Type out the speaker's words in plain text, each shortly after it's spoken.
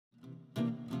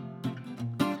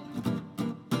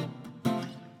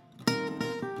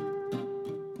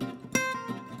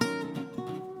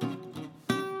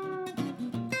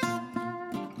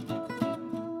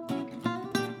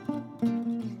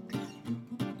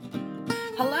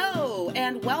Hello,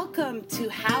 and welcome to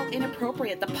How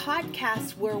Inappropriate, the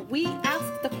podcast where we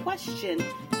ask the question,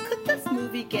 could this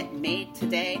movie get made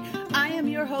today? I am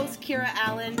your host, Kira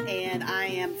Allen, and I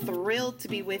am thrilled to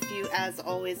be with you as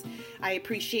always. I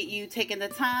appreciate you taking the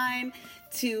time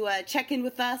to check in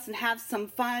with us and have some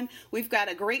fun. We've got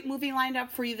a great movie lined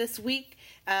up for you this week.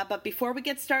 But before we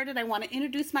get started, I want to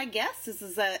introduce my guest. This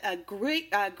is a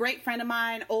great friend of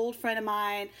mine, old friend of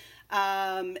mine.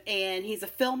 And he's a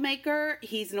filmmaker.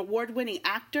 He's an award-winning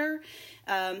actor.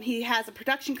 He has a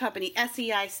production company,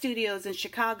 SEI Studios in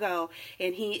Chicago,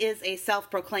 and he is a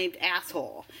self-proclaimed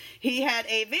asshole. He had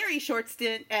a very short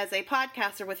stint as a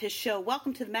podcaster with his show,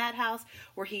 Welcome to the Madhouse,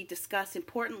 where he discussed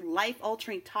important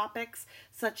life-altering topics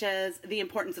such as the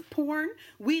importance of porn,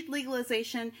 weed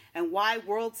legalization, and why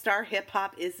world star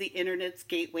hip-hop is the internet's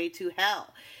gateway to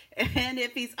hell. And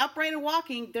if he's upright and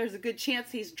walking, there's a good chance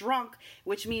he's drunk,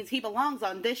 which means he belongs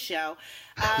on this show.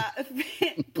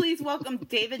 Please welcome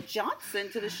David Johnson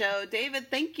to the show.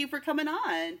 David, thank you for coming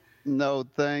on. No,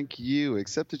 thank you.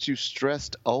 Except that you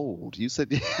stressed old. You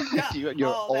said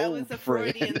you're old. That was a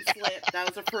Freudian slip. That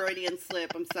was a Freudian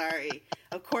slip. I'm sorry.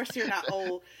 Of course you're not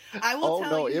old. I will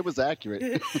tell you. It was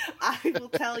accurate. I will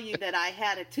tell you that I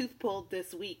had a tooth pulled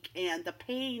this week, and the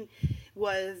pain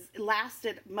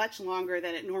lasted much longer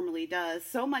than it normally does.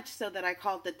 So much so that I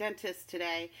called the dentist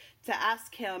today to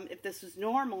ask him if this was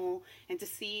normal and to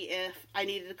see if I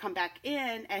needed to come back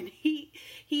in. And he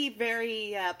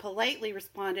very politely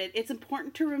responded, "It's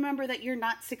important to remember that you're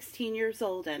not 16 years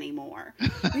old anymore.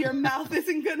 Your mouth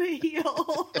isn't going to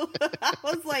heal." I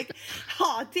was like,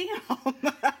 oh, damn.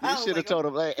 You should have told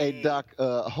him, hey, doc,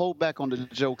 hold back on the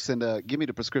jokes and give me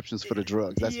the prescriptions for the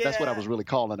drugs. That's what I was really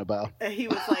calling about. He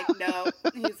was like, no.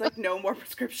 He's like, no more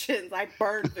prescriptions. I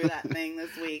burned through that thing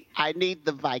this week. I need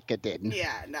the Vicodin.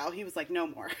 Yeah, no, he was like, no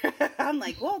more. I'm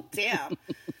like, well, damn.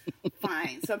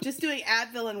 Fine. So I'm just doing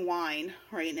Advil and wine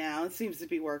right now. It seems to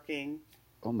be working.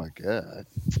 Oh, my God.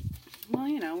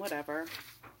 Well, whatever.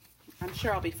 I'm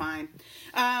sure I'll be fine.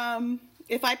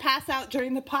 If I pass out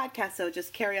during the podcast, though,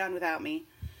 just carry on without me.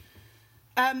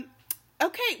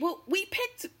 Okay, well, we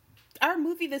picked our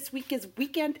movie this week is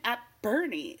Weekend at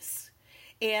Bernie's.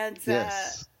 And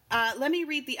yes. Let me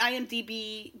read the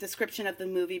IMDb description of the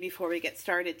movie before we get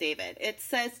started, David. It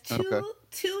says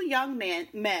two young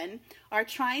men are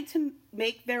trying to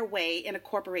make their way in a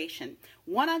corporation,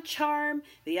 one on charm,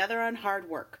 the other on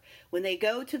hard work. When they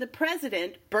go to the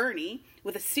president, Bernie,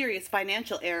 with a serious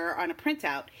financial error on a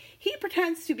printout, he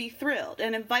pretends to be thrilled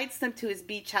and invites them to his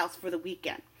beach house for the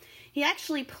weekend. He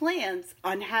actually plans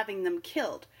on having them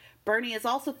killed. Bernie is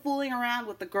also fooling around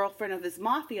with the girlfriend of his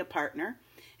mafia partner.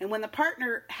 And when the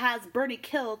partner has Bernie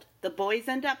killed, the boys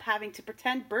end up having to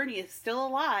pretend Bernie is still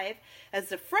alive as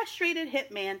the frustrated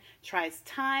hitman tries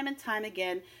time and time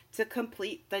again to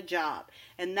complete the job.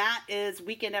 And that is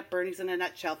Weekend at Bernie's in a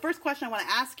nutshell. First question I want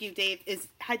to ask you, Dave, is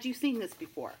had you seen this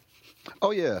before?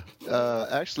 Oh, yeah.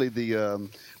 Actually,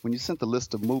 when you sent the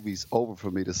list of movies over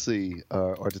for me to see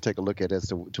or to take a look at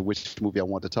as to which movie I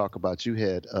want to talk about, you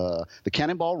had The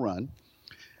Cannonball Run,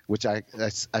 which I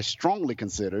strongly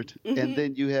considered. Mm-hmm. And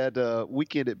then you had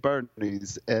Weekend at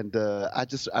Bernie's. And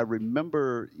I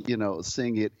remember,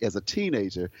 seeing it as a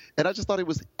teenager. And I just thought it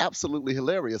was absolutely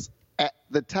hilarious at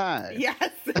the time. Yes.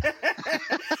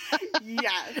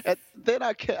 Yes. And then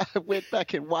I went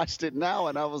back and watched it now,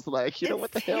 and I was like,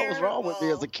 what the hell was wrong with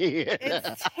me as a kid?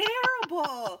 It's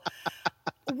terrible.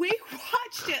 We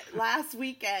watched it last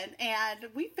weekend, and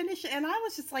we finished it, and I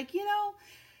was just like,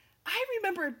 I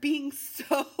remember it being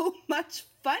so much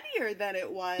funnier than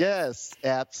it was. Yes,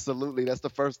 absolutely. That's the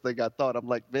first thing I thought. I'm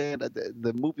like, man,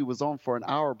 the movie was on for an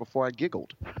hour before I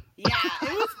giggled. Yeah,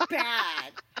 it was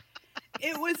bad.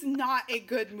 It was not a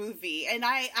good movie. And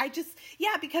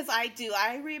because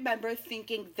I remember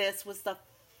thinking this was the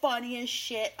funniest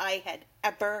shit I had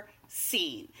ever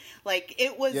seen. Like,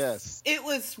 it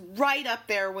was right up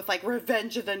there with, like,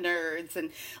 Revenge of the Nerds and,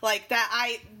 like,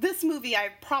 this movie I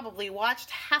probably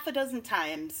watched half a dozen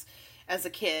times as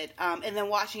a kid. And then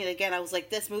watching it again, I was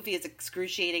like, this movie is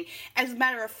excruciating. As a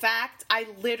matter of fact, I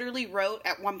literally wrote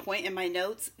at one point in my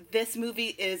notes, this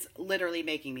movie is literally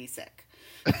making me sick.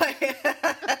 I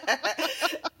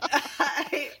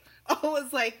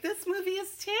was like, this movie is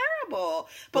terrible.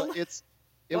 But well,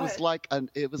 it was like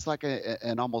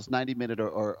an almost 90-minute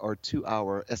or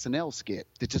 2-hour SNL skit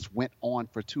that just went on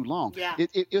for too long. Yeah.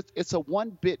 It's a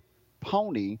one-bit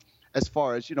pony as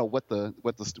far as what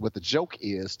the joke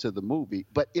is to the movie,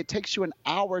 but it takes you an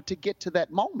hour to get to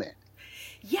that moment.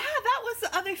 Yeah, that was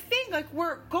the other thing. Like,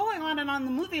 we're going on and on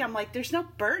the movie. I'm like, there's no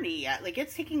Bernie yet. Like,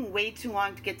 it's taking way too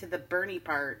long to get to the Bernie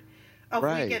part of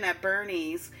Right. Weekend at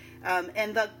Bernie's,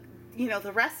 and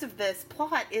the rest of this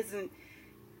plot isn't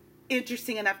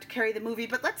interesting enough to carry the movie.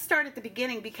 But let's start at the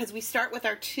beginning, because we start with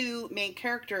our two main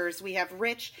characters. We have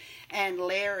Rich and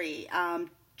Larry,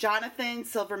 Jonathan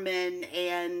Silverman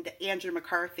and Andrew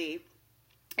McCarthy.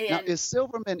 And Now,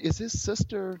 is his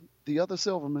sister the other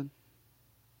Silverman?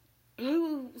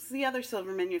 who's the other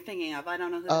Silverman you're thinking of? I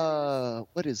don't know who that is.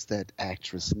 What is that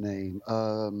actress name?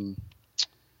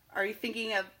 Are you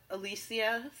thinking of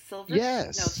Alicia Silverstone?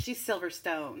 Yes. No, she's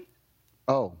Silverstone.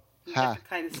 Oh, ha. Different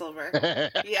kind of silver.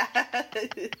 Yeah.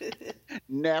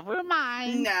 Never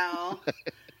mind. No.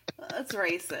 That's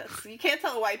racist. You can't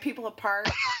tell white people apart.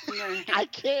 I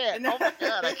can't. Oh my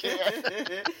God, I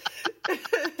can't.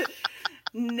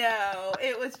 No,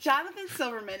 it was Jonathan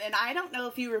Silverman, and I don't know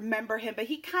if you remember him, but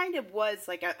he kind of was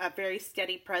like a very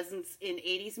steady presence in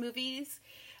 80s movies,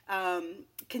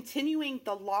 continuing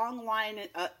the long line,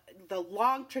 the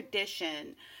long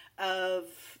tradition of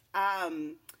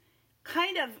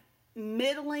kind of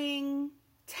middling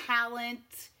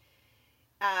talent,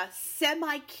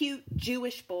 semi-cute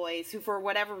Jewish boys who, for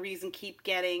whatever reason, keep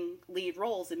getting lead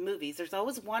roles in movies. There's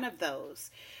always one of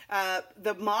those.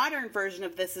 The modern version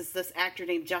of this is this actor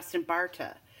named Justin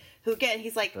Barta, who, again,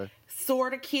 he's like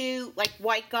sort of cute, like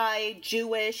white guy,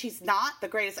 Jewish. He's not the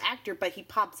greatest actor, but he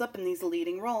pops up in these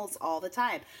leading roles all the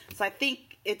time. So I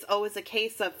think it's always a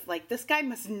case of, like, this guy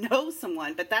must know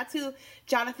someone. But that's who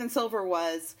Jonathan Silver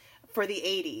was for the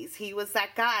 80s. He was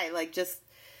that guy, like, just...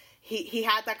 He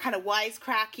had that kind of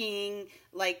wisecracking,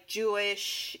 like,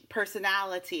 Jewish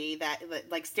personality, that,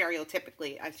 like,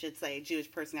 stereotypically, I should say,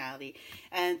 Jewish personality,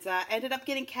 and ended up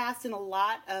getting cast in a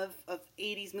lot of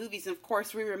 80s movies. And, of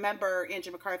course, we remember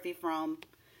Andrew McCarthy from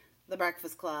The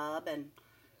Breakfast Club and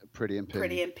Pretty in Pink.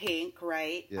 Pretty in Pink,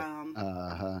 right?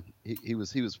 Yeah. He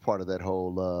was part of that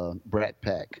whole Brat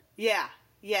Pack. Yeah.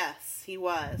 Yes, he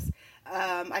was.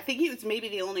 I think he was maybe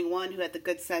the only one who had the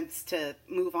good sense to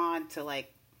move on to,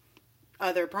 like,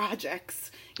 other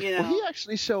projects, you know. Well, he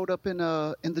actually showed up in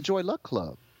the Joy Luck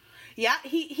Club. Yeah,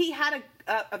 he had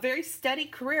a very steady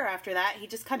career after that. He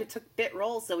just kind of took bit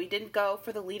roles, so he didn't go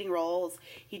for the leading roles.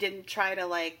 He didn't try to,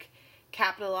 like,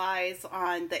 capitalize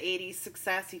on the 80s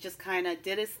success. He just kind of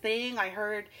did his thing. I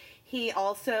heard he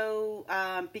also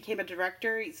became a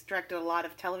director. He's directed a lot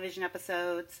of television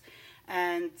episodes.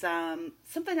 And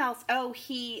something else. Oh,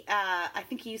 I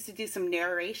think he used to do some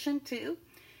narration, too.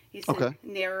 He used to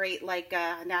narrate, like,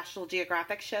 National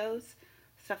Geographic shows,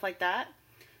 stuff like that.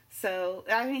 So,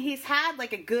 I mean, he's had,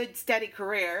 like, a good, steady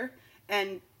career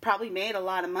and probably made a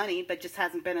lot of money, but just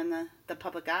hasn't been in the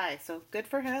public eye. So, good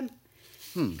for him.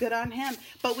 Good on him.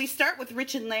 But we start with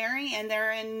Rich and Larry, and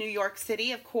they're in New York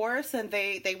City, of course, and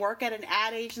they work at an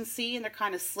ad agency, and they're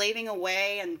kind of slaving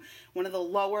away in one of the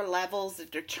lower levels.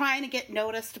 They're trying to get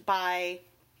noticed by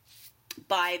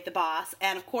the boss.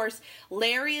 And of course,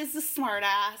 Larry is the smart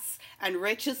ass and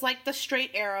Rich is like the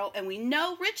straight arrow, and we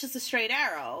know Rich is the straight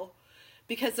arrow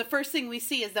because the first thing we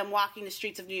see is them walking the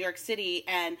streets of New York City,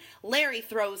 and Larry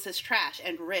throws his trash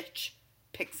and Rich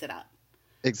picks it up.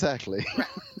 Exactly. Right.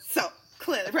 So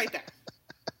clearly, right there.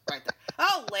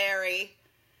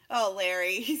 Oh,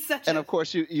 Larry, he's such And of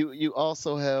course, you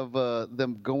also have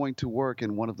them going to work,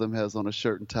 and one of them has on a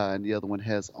shirt and tie, and the other one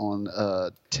has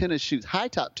on tennis shoes, high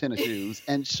top tennis shoes,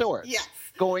 and shorts. Yes.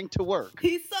 Going to work.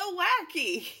 He's so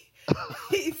wacky.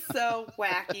 He's so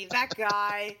wacky. That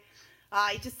guy,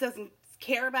 he just doesn't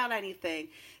care about anything.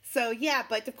 So yeah,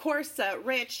 but of course,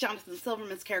 Rich, Jonathan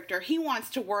Silverman's character, he wants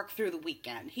to work through the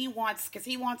weekend. Because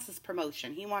he wants this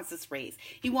promotion. He wants this raise.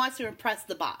 He wants to impress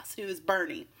the boss, who is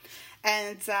Bernie.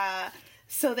 And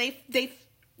so they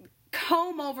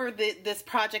comb over this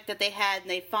project that they had, and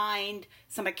they find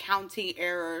some accounting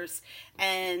errors.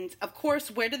 And of course,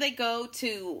 where do they go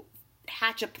to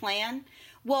hatch a plan?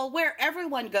 Well, where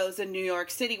everyone goes in New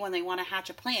York City when they want to hatch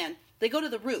a plan, they go to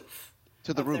the roof.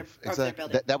 To the roof,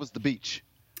 exactly. That was the beach.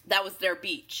 That was their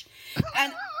beach.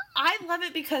 And I love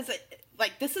it because,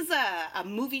 like, this is a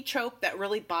movie trope that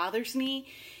really bothers me.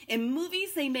 In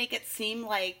movies, they make it seem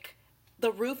like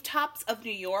the rooftops of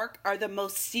New York are the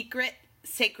most secret,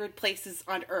 sacred places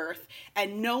on earth,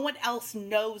 and no one else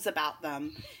knows about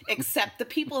them except the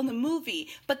people in the movie.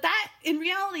 But that, in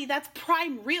reality, that's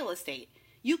prime real estate.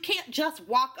 You can't just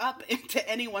walk up into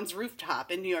anyone's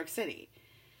rooftop in New York City.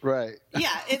 Right.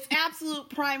 Yeah, it's absolute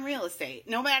prime real estate.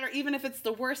 No matter, even if it's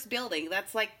the worst building,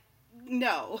 that's like,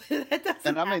 no, that doesn't.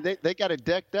 And I mean, they got it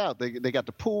decked out. They got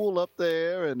the pool up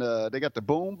there, and they got the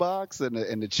boom box and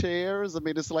the chairs. I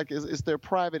mean, it's like it's their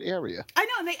private area. I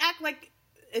know, and they act like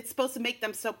it's supposed to make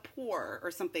them so poor or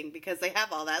something because they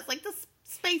have all that. It's like, this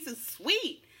space is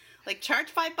sweet. Like,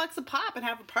 charge $5 a pop and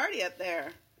have a party up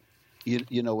there.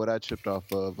 You know what I tripped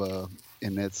off of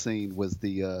in that scene was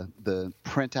the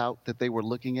printout that they were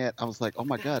looking at. I was like, oh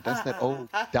my God, that's that old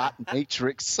dot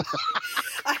matrix.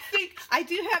 I think I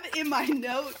do have it in my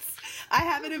notes. I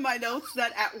have it in my notes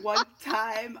that at one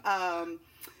time,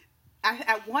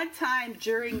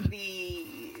 during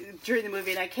the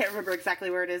movie, and I can't remember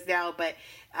exactly where it is now, but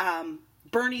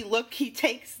Bernie, he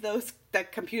takes the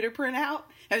computer printout,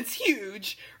 and it's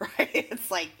huge, right? It's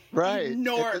like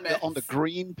enormous. On the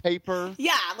green paper.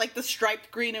 Yeah, like the striped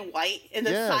green and white, and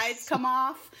the sides come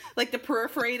off, like the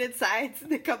perforated sides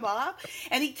that come off.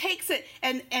 And he takes it,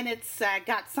 and it's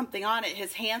got something on it.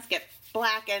 His hands get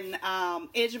black, and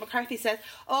Angela McCarthy says,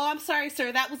 "Oh, I'm sorry, sir,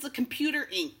 that was the computer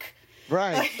ink."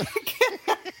 Right.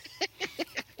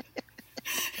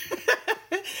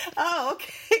 Oh,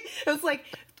 okay. It was like,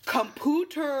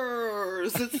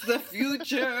 computers, it's the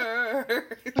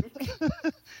future.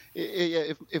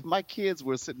 Yeah, if my kids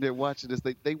were sitting there watching this,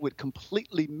 they would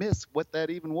completely miss what that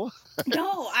even was.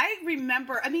 No, I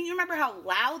remember. I mean, you remember how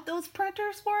loud those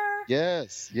printers were?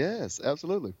 Yes,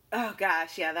 absolutely. Oh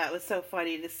gosh, yeah, that was so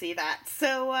funny to see that.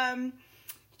 So,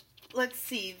 let's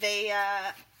see.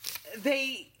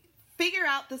 They figure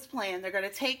out this plan. They're going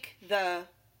to take the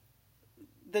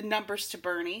numbers to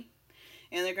Bernie,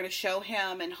 and they're going to show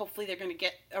him, and hopefully they're going to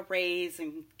get a raise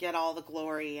and get all the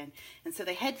glory. And so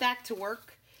they head back to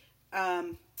work.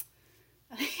 I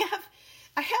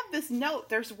have this note.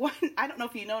 There's one, I don't know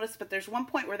if you noticed, but there's one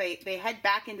point where they head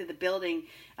back into the building.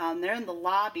 They're in the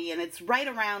lobby, and it's right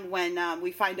around when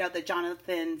we find out that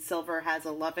Jonathan Silver has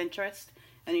a love interest,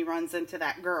 and he runs into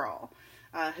that girl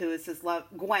who is his love,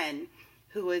 Gwen,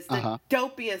 who is the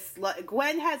dopiest.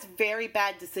 Gwen has very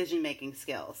bad decision-making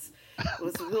skills.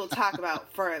 We'll talk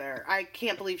about further. I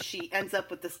can't believe she ends up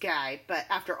with this guy, but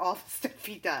after all the stuff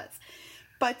he does.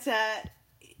 But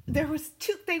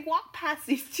they walk past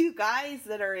these two guys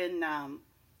that are in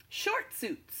short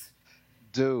suits.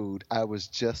 Dude, I was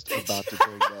just about to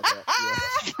bring that up.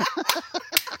 Yeah.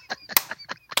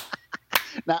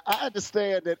 Now, I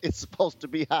understand that it's supposed to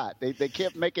be hot. They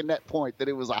kept making that point that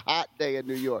it was a hot day in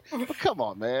New York. But come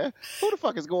on, man. Who the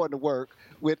fuck is going to work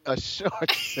with a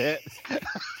short set? It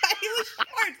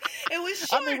was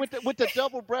short. I mean, with the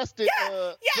double-breasted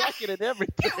jacket and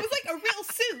everything. Yeah, it was like a real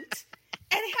suit.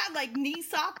 And it had like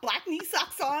black knee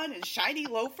socks on, and shiny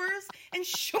loafers and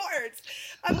shorts.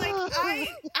 I'm like, I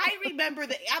remember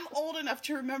I'm old enough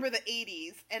to remember the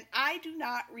 80s, and I do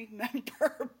not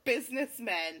remember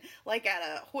businessmen like at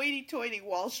a hoity-toity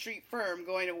Wall Street firm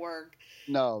going to work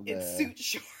in suit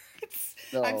shorts.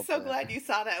 No, I'm so glad you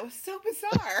saw that. It was so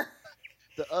bizarre.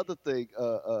 The other thing,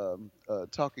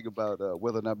 talking about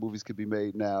whether or not movies could be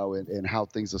made now and how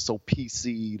things are so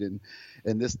PC'd and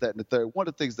this, that, and the third, one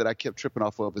of the things that I kept tripping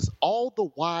off of is all the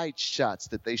wide shots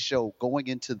that they show going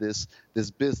into this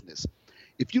business.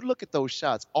 If you look at those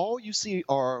shots, all you see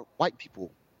are white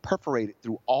people perforated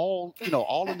through all in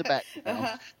the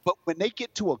background. But when they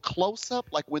get to a close-up,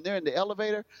 like when they're in the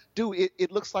elevator, dude,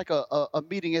 it looks like a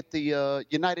meeting at the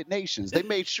United Nations. They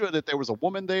made sure that there was a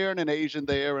woman there and an Asian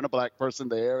there and a black person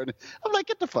there. And I'm like,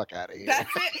 get the fuck out of here.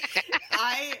 That's it.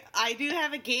 I do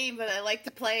have a game that I like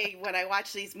to play when I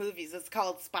watch these movies. It's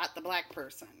called Spot the Black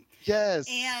Person. Yes.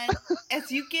 And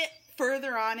as you get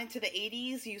further on into the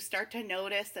 80s, you start to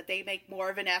notice that they make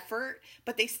more of an effort,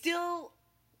 but they still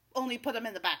only put them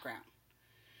in the background.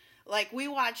 Like, we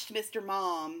watched Mr.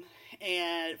 Mom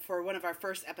and for one of our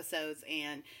first episodes,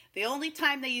 and the only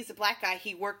time they used a black guy,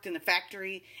 he worked in a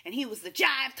factory, and he was the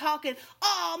jive talking,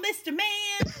 "Oh, Mr.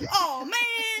 Man, oh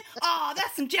man, oh,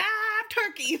 that's some jive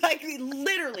turkey." Like,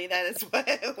 literally, that is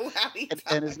how he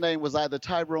talked. And his name was either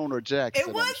Tyrone or Jackson.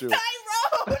 It was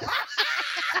Tyrone.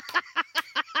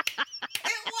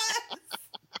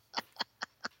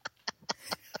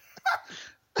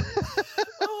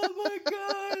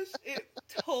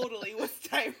 Totally was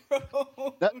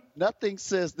Tyrone. Nothing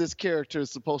says this character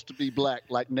is supposed to be black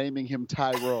like naming him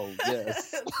Tyrone.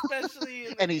 Yes. Especially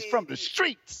in and he's 80s. From the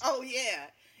streets. Oh, yeah.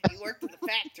 He worked in the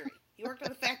factory. He worked on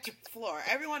the factory floor.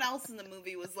 Everyone else in the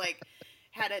movie was like,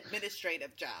 had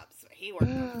administrative jobs. He worked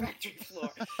on the factory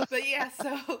floor. But yeah,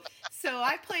 so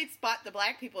I played Spot the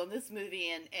Black People in this movie,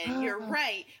 and you're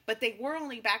right, but they were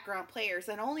only background players,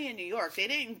 and only in New York. They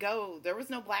didn't go, there was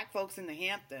no black folks in the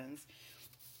Hamptons.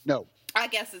 No. I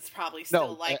guess it's probably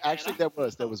still like that. Actually, there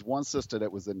was one sister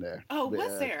that was in there. Oh,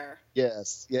 was there?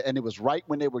 Yes. Yeah, and it was right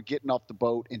when they were getting off the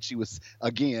boat, and she was,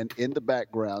 again, in the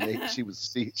background. She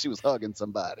was hugging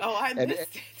somebody. Oh, I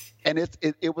missed it. And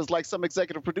it was like some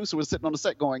executive producer was sitting on the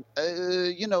set going,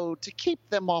 to keep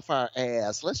them off our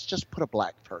ass, let's just put a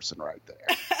black person right there.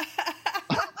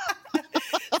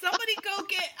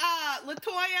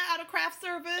 LaToya out of craft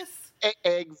service.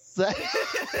 Exactly.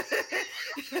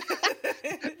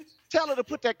 Tell her to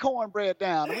put that cornbread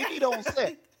down. We need on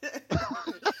set.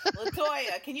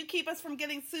 LaToya, can you keep us from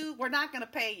getting sued? We're not going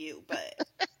to pay you, but.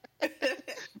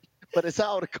 But it's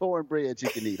all the cornbread you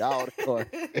can eat. All the corn.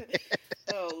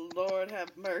 Oh, Lord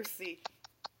have mercy.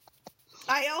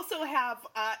 I also have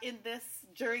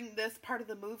during this part of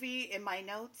the movie in my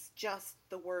notes, just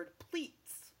the word pleats.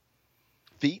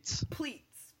 Feets?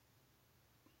 Pleats.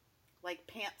 Like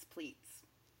pants pleats.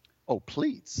 Oh,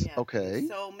 pleats. Yeah, Okay.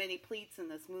 So many pleats in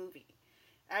this movie.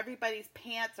 Everybody's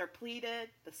pants are pleated.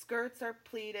 The skirts are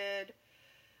pleated.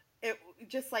 It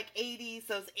just like 80s,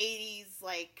 those 80s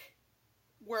like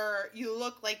where you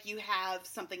look like you have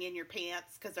something in your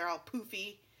pants because they're all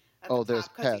poofy. Oh, there's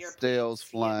pastels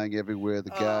flying everywhere. The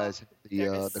guys have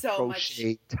the so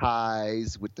crochet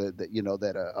ties with the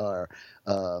that are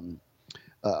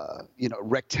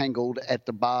rectangled at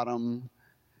the bottom.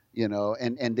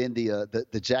 And then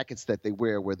the jackets that they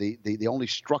wear, where the only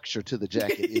structure to the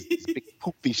jacket is these big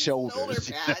poofy shoulders.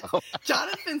 Shoulder pads.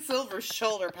 Jonathan Silver's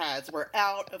shoulder pads were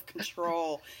out of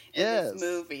control in this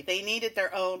movie. They needed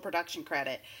their own production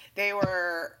credit. They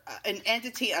were an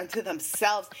entity unto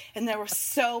themselves, and there was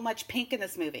so much pink in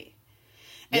this movie.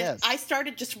 And I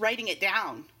started just writing it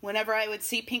down. Whenever I would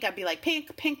see pink, I'd be like,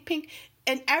 pink, pink, pink.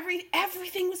 And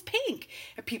everything was pink.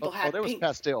 And people had there was pink.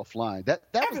 pastel flying. That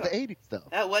was the 80s, though.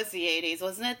 That was the 80s,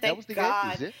 wasn't it? That was the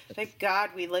 80s, yeah. Thank God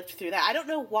we lived through that. I don't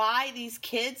know why these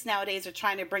kids nowadays are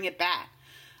trying to bring it back.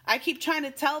 I keep trying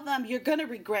to tell them, you're going to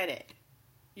regret it.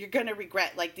 You're going to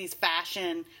regret, like, these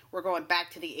fashion. We're going back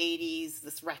to the 80s,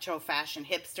 this retro fashion,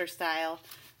 hipster style.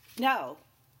 No.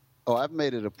 Oh, I've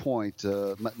made it a point.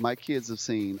 My kids have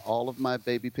seen all of my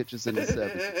baby pictures in the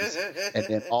 70s and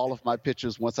then all of my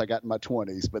pictures once I got in my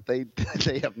 20s, but they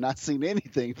have not seen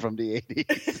anything from the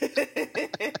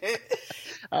 80s.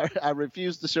 I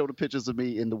refuse to show the pictures of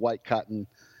me in the white cotton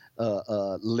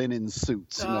linen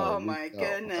suits. Oh, my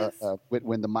goodness.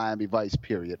 When the Miami Vice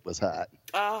period was hot.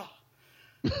 Oh,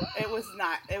 it was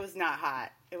not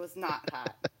hot. It was not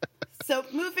hot. So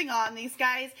moving on, these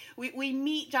guys, we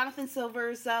meet Jonathan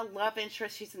Silver's love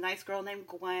interest. She's a nice girl named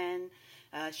Gwen.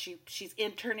 She's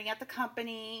interning at the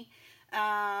company,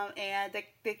 and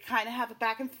they kind of have a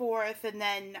back and forth. And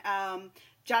then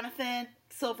Jonathan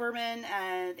Silverman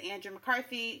and Andrew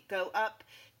McCarthy go up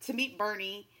to meet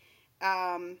Bernie.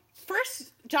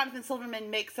 First, Jonathan Silverman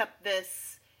makes up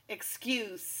this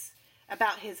excuse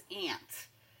about his aunt.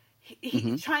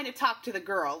 He's trying to talk to the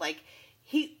girl, like.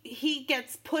 He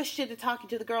gets pushed into talking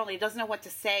to the girl and he doesn't know what to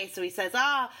say, so he says,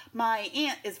 my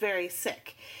aunt is very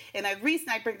sick. And the reason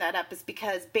I bring that up is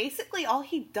because basically all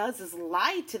he does is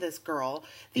lie to this girl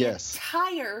the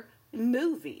entire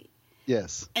movie.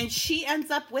 Yes. And she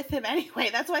ends up with him anyway.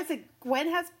 That's why I said Gwen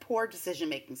has poor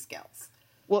decision-making skills.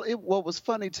 Well, what was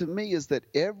funny to me is that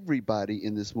everybody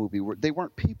in this movie, they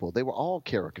weren't people. They were all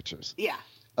caricatures. Yeah.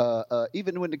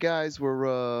 Even when the guys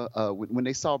were when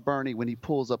they saw Bernie when he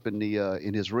pulls up in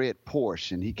his red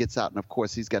Porsche and he gets out, and of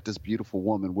course he's got this beautiful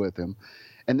woman with him,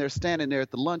 and they're standing there at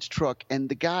the lunch truck, and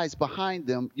the guys behind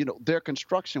them, they're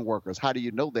construction workers. How do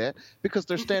you know that? Because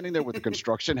they're standing there with a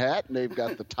construction hat and they've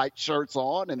got the tight shirts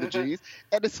on and the jeans,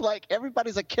 and it's like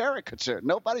everybody's a caricature.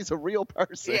 Nobody's a real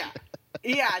person.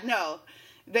 Yeah, no,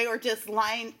 they were just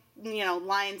lines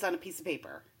on a piece of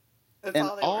paper. That's and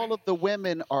all of the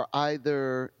women are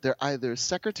either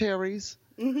secretaries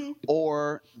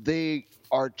or they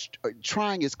are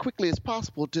trying as quickly as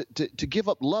possible to give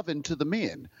up loving to the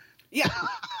men. Yeah.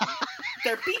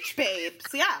 They're beach babes.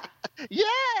 Yeah. Yeah.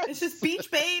 It's just beach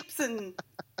babes and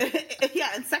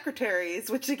and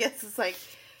secretaries, which I guess is like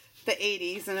the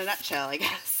 80s in a nutshell, I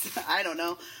guess. I don't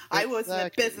know. Exactly. I wasn't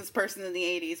a business person in the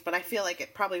 80s, but I feel like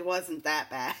it probably wasn't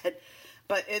that bad.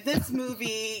 But in this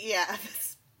movie,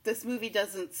 this movie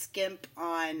doesn't skimp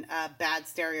on bad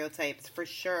stereotypes for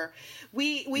sure.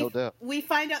 We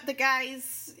find out the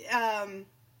guys.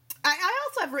 I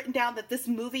also have written down that this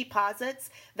movie posits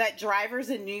that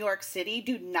drivers in New York City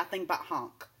do nothing but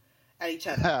honk at each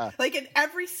other. Like in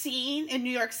every scene in New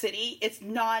York City, it's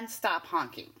nonstop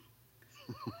honking.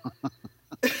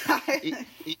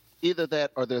 Either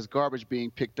that, or there's garbage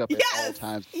being picked up at all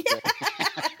times. Yeah.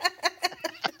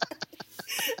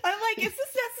 I'm like, is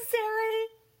this necessary?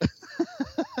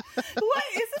 What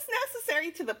is this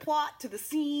necessary to the plot, to the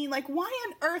scene? Like, why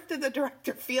on earth did the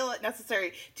director feel it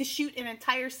necessary to shoot an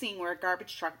entire scene where a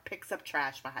garbage truck picks up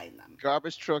trash behind them?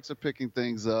 Garbage trucks are picking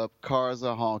things up, cars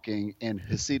are honking, and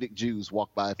Hasidic Jews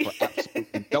walk by for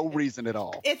absolutely no reason at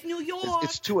all. It's New York.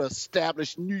 It's to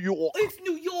establish New York. It's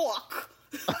New York.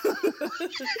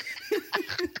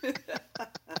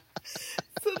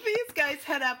 So these guys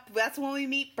head up. That's when we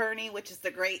meet Bernie, which is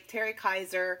the great Terry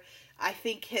Kaiser. I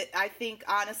think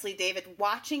honestly, David,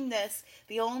 watching this,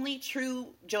 the only true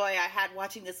joy I had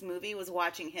watching this movie was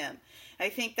watching him. I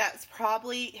think that's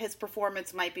probably, his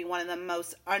performance might be one of the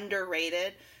most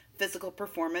underrated physical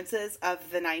performances of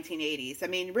the 1980s. I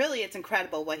mean, really, it's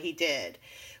incredible what he did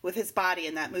with his body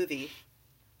in that movie.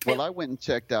 Well, I went and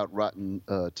checked out Rotten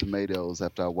Tomatoes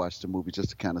after I watched the movie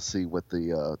just to kind of see what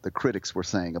the critics were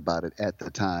saying about it at the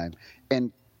time,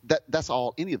 and that's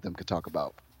all any of them could talk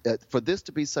about. For this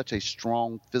to be such a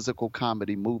strong physical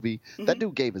comedy movie, that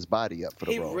dude gave his body up for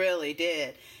the role. He really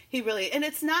did. And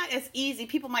it's not as easy.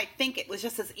 People might think it was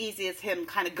just as easy as him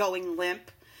kind of going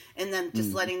limp and then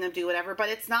just letting them do whatever, but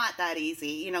it's not that easy.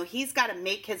 You know, he's got to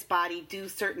make his body do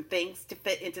certain things to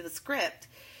fit into the script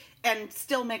and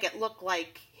still make it look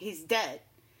like he's dead,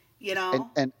 you know?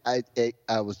 And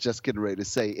I was just getting ready to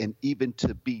say, and even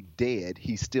to be dead,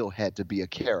 he still had to be a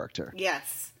character.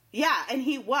 Yes. Yeah, and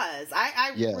he was.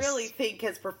 I Yes. really think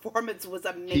his performance was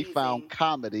amazing. He found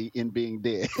comedy in being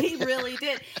dead. He really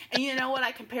did. And you know what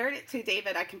I compared it to,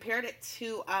 David? I compared it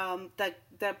to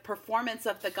the performance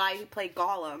of the guy who played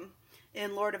Gollum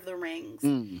in Lord of the Rings.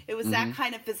 It was that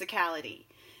kind of physicality.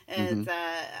 And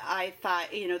I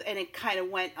thought, you know, and it kind of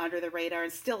went under the radar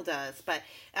and still does. But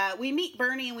we meet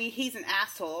Bernie, and he's an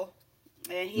asshole.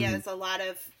 And he has a lot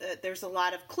of, there's a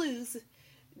lot of clues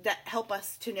that help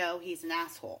us to know he's an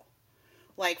asshole.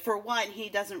 Like, for one, he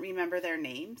doesn't remember their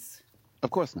names. Of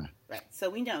course not. Right.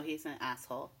 So we know he's an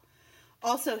asshole.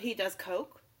 Also, he does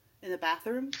coke in the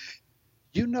bathroom.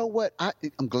 You know what?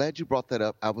 I'm glad you brought that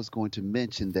up. I was going to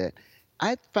mention that.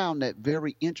 I found that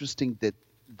very interesting that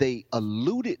they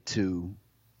alluded to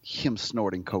him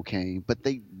snorting cocaine, but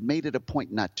they made it a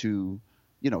point not to,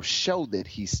 you know, show that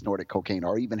he snorted cocaine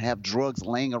or even have drugs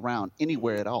laying around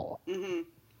anywhere at all.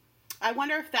 I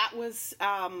wonder if that was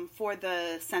for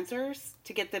the censors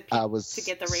to get the I was to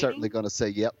get the rating. Certainly going to say,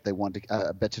 yep. They wanted.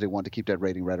 I bet you they wanted to keep that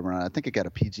rating right around. I think it got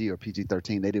a PG or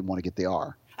PG-13. They didn't want to get the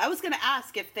R. I was going to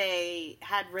ask if they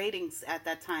had ratings at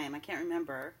that time. I can't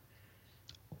remember.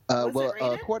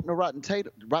 According to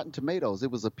Rotten Tomatoes,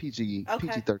 it was a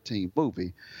PG-13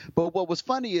 movie. But what was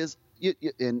funny is,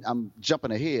 and I'm jumping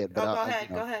ahead. But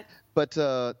Go ahead. But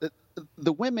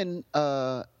the women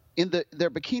in their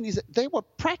bikinis, they were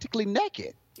practically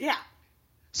naked. Yeah.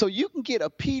 So you can get a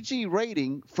PG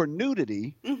rating for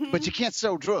nudity, but you can't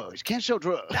show drugs. You can't show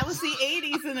drugs. That was the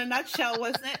 80s in a nutshell,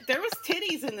 wasn't it? There was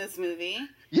titties in this movie.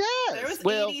 Yes. There was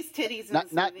 80s titties in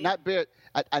this movie. Not bare.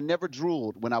 I never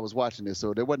drooled when I was watching this,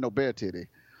 so there wasn't no bare titty.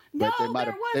 But No,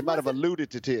 they might have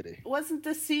alluded to titty. Wasn't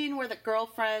the scene where the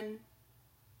girlfriend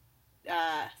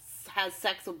has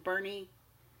sex with Bernie?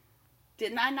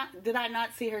 Did I not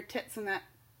see her tits in that?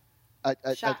 I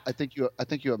think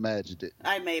you imagined it.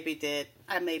 I maybe did.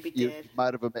 You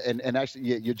might have, and actually,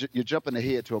 yeah, you're jumping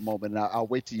ahead to a moment, and I'll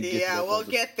wait till you get. Yeah, we'll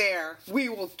get there. We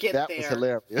will get there. That was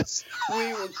hilarious.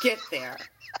 We will get there.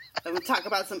 And we'll talk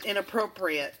about some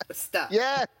inappropriate stuff.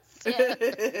 Yes.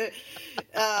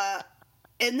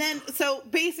 And then, so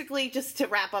basically, just to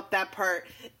wrap up that part,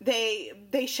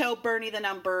 they show Bernie the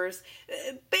numbers.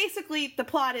 Basically, the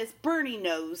plot is Bernie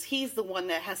knows he's the one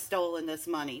that has stolen this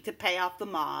money to pay off the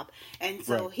mob. And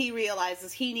so he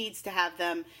realizes he needs to have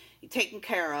them taken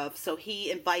care of. So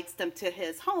he invites them to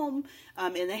his home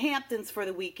in the Hamptons for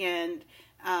the weekend.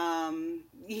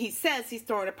 He says he's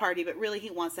throwing a party, but really he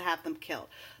wants to have them killed.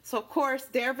 So, of course,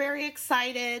 they're very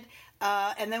excited.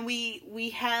 And then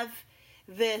we have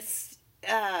this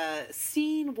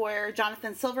scene where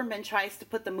Jonathan Silverman tries to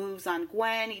put the moves on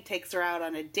Gwen. He takes her out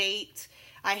on a date.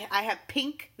 I have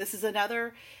Pink. This is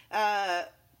another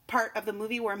part of the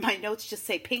movie where my notes just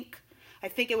say Pink. I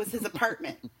think it was his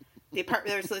apartment. The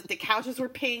couches were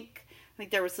pink. I think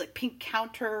there was like pink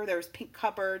counter. There was pink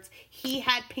cupboards. He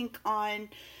had pink on,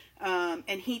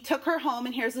 and he took her home.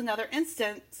 And here's another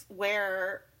instance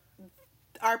where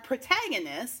our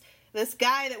protagonist, this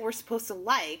guy that we're supposed to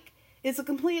like, is a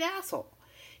complete asshole.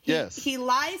 He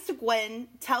lies to Gwen,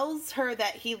 tells her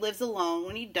that he lives alone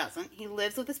when he doesn't. He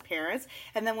lives with his parents.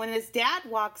 And then when his dad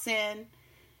walks in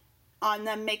on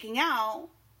them making out...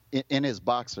 In his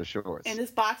boxer shorts. In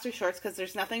his boxer shorts, because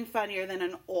there's nothing funnier than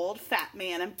an old fat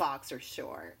man in boxer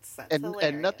shorts. That's hilarious.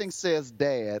 And nothing says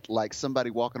dad like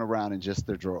somebody walking around in just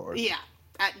their drawers. Yeah,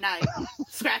 at night.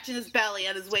 Scratching his belly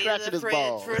on his way to the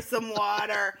fridge for some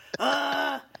water.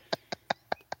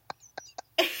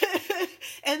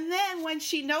 And then when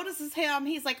she notices him,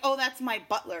 he's like, oh, that's my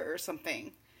butler or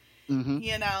something.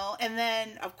 You know? And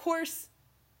then, of course,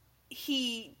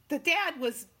 the dad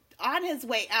was on his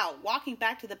way out, walking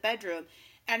back to the bedroom.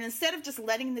 And instead of just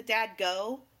letting the dad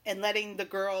go, and letting the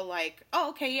girl like, oh,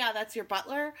 okay, yeah, that's your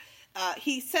butler.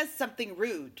 He says something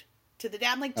rude to the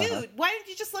dad. I'm like, dude, why didn't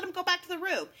you just let him go back to the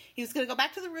room? He was going to go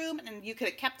back to the room and you could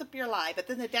have kept up your lie. But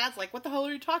then the dad's like, what the hell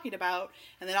are you talking about?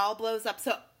 And then it all blows up.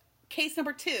 So case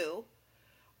number 2,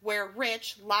 where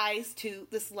Rich lies to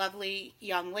this lovely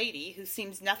young lady who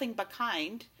seems nothing but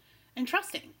kind and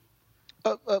trusting.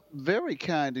 Very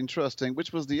kind and trusting,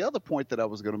 which was the other point that I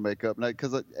was going to make up.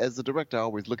 Because as a director, I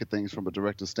always look at things from a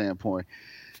director's standpoint.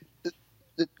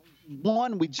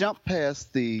 One, we jump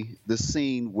past the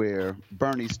scene where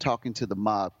Bernie's talking to the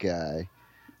mob guy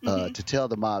to tell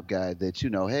the mob guy that,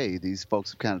 hey, these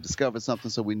folks have kind of discovered something,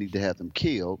 so we need to have them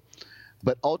killed.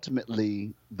 But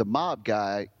ultimately, the mob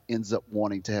guy ends up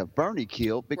wanting to have Bernie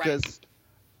killed because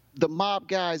the mob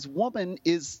guy's woman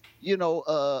is,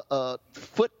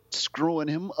 foot screwing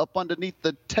him up underneath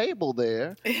the table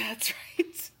there. Yeah, that's right.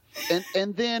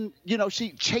 And then,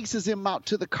 she chases him out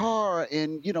to the car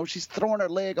and, she's throwing her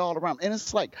leg all around. And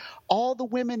it's like all the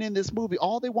women in this movie,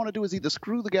 all they want to do is either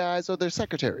screw the guys or their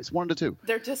secretaries, one of the two.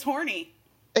 They're just horny.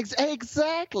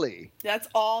 Exactly. That's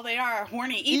all they are,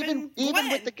 horny. Even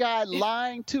with the guy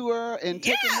lying to her and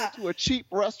taking her to a cheap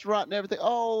restaurant and everything.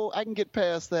 Oh, I can get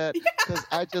past that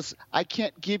because I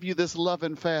can't give you this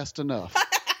loving fast enough.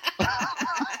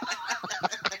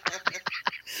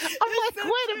 I'm like,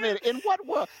 wait a minute. In what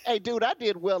world? Hey, dude, I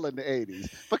did well in the 80s.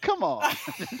 But come on.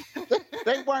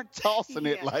 They weren't tossing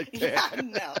it like that. Yeah,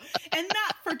 no. And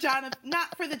not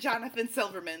for the Jonathan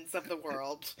Silvermans of the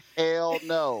world. Hell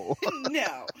no.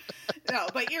 No,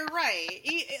 but you're right.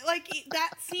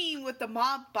 That scene with the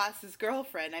mob boss's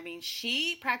girlfriend, I mean,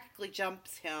 she practically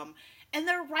jumps him, and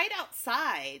they're right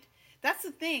outside. That's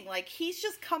the thing. Like, he's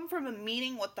just come from a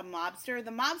meeting with the mobster. The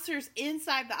mobster's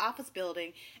inside the office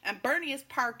building, and Bernie is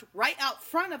parked right out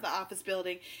front of the office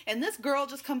building. And this girl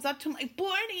just comes up to him like,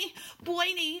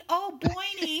 Boynie, oh,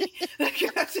 Boynie.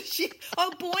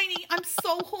 Oh, Boynie, I'm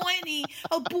so horny.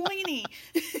 Oh, Boynie.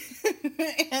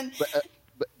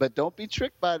 But don't be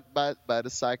tricked by the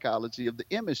psychology of the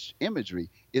imagery.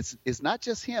 It's not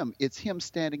just him. It's him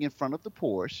standing in front of the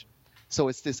Porsche. So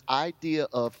it's this idea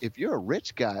of if you're a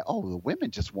rich guy, oh, the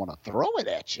women just want to throw it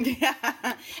at you. Yeah.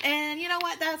 And you know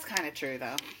what? That's kind of true,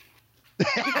 though.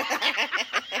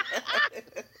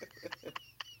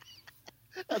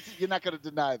 You're not going to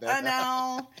deny that.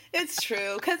 No, it's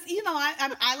true. Because,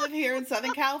 I live here in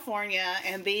Southern California,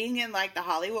 and being in, like, the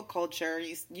Hollywood culture,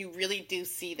 you really do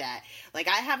see that. Like,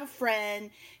 I have a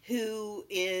friend who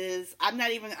is,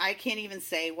 I can't even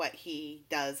say what he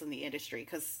does in the industry,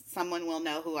 because someone will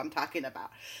know who I'm talking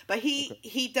about. But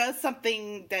he does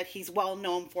something that he's well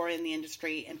known for in the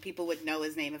industry, and people would know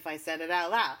his name if I said it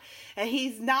out loud. And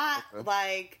he's not,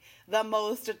 like, the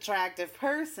most attractive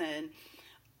person,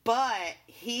 but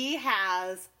he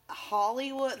has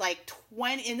Hollywood, like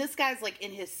 20, and this guy's like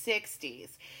in his 60s,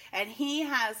 and he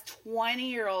has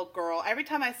 20-year-old girl. Every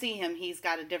time I see him, he's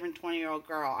got a different 20-year-old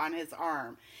girl on his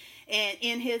arm and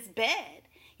in his bed,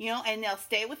 and they'll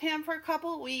stay with him for a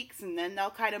couple of weeks, and then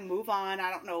they'll kind of move on. I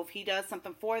don't know if he does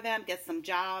something for them, gets some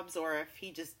jobs, or if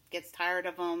he just gets tired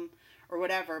of them or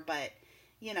whatever, but,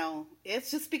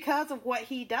 it's just because of what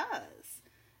he does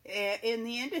in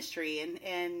the industry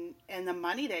and the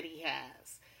money that he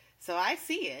has. So I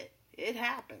see it. It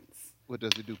happens. What,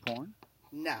 does he do porn?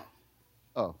 No.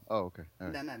 Oh, okay. All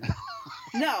right. No.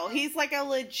 No, he's like a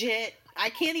legit, I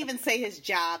can't even say his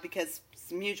job because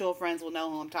some mutual friends will know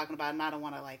who I'm talking about, and I don't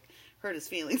want to like hurt his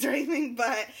feelings or anything,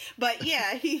 but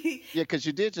yeah, he... Yeah, because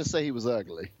you did just say he was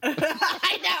ugly.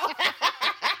 I know.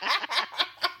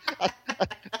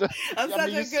 I'm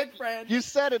such a good friend. You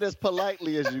said it as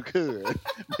politely as you could,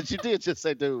 but you did just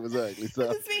say dude was ugly. So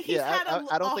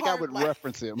I don't think I would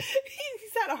reference him.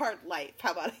 He's had a hard life.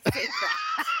 How about I say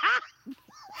that?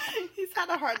 He's had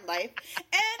a hard life,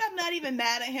 and I'm not even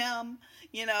mad at him.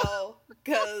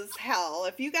 Because hell,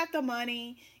 if you got the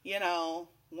money,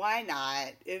 why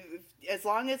not? As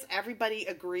long as everybody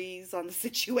agrees on the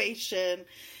situation.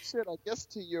 Shit, I guess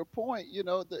to your point,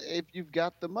 if you've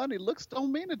got the money, looks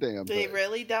don't mean a damn thing. They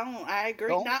really don't. I agree.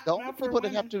 Not for people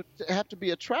women. have to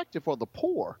be attractive for the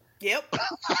poor. Yep.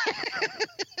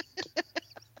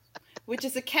 Which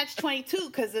is a catch-22,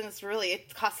 because then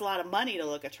it costs a lot of money to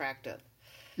look attractive.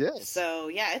 Yes. So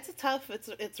yeah,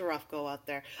 it's a rough go out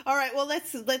there. All right, well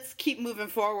let's keep moving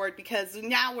forward, because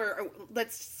now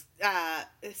let's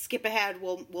skip ahead.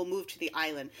 We'll move to the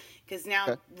island, because now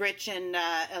okay. Rich and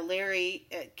Larry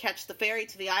catch the ferry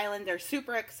to the island. They're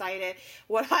super excited.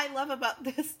 What I love about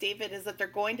this, David, is that they're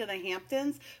going to the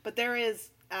Hamptons, but there is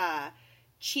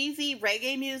cheesy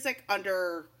reggae music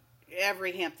under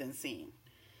every Hampton scene.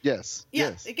 Yes.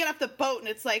 Yeah. Yes. They get off the boat and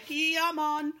it's like, yeah,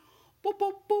 man. boop,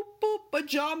 boop, boop, boop,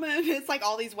 pajama. And it's like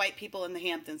all these white people in the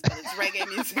Hamptons, but it's reggae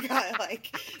music. I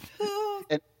like, oh,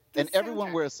 and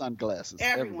everyone wears sunglasses.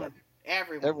 Everyone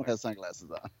has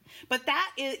sunglasses on. But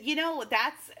that is,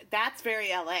 that's very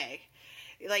LA.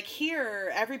 Like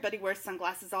here, everybody wears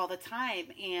sunglasses all the time.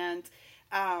 And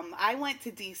I went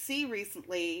to DC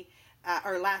recently,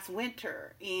 or last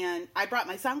winter, and I brought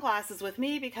my sunglasses with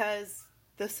me because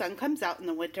the sun comes out in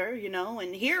the winter,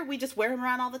 and here we just wear them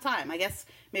around all the time. I guess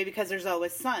maybe because there's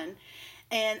always sun.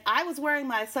 And I was wearing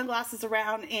my sunglasses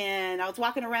around, and I was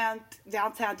walking around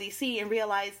downtown DC and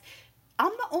realized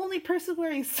I'm the only person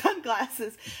wearing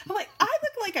sunglasses. I'm like, I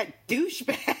look like a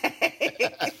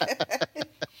douchebag.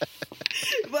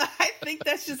 But I think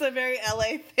that's just a very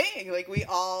LA thing. Like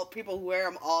people wear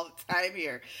them all the time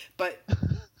here. But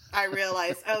I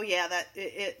realized, oh yeah,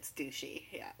 it's douchey.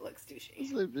 Yeah, it looks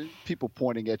douchey. People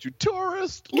pointing at you,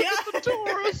 tourist. Look at the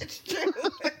tourist. It's true.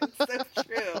 It's so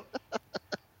true.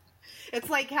 It's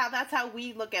like that's how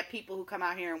we look at people who come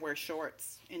out here and wear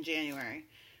shorts in January.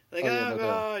 Like, oh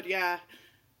God, yeah.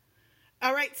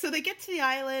 All right, so they get to the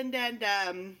island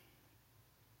and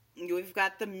we've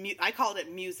got I called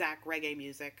it Muzak, reggae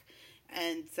music.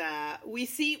 And we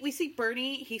see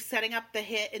Bernie. He's setting up the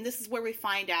hit, and this is where we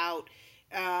find out.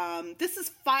 This is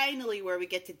finally where we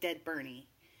get to Dead Bernie.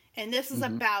 And this is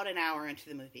about an hour into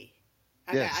the movie.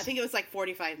 Okay, yes. I think it was like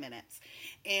 45 minutes.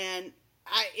 And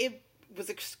it was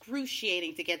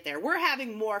excruciating to get there. We're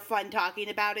having more fun talking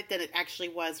about it than it actually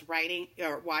was writing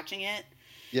or watching it.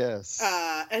 Yes.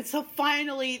 And so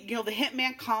finally, the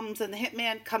hitman comes in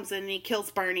and he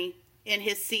kills Bernie in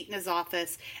his seat in his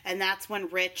office. And that's when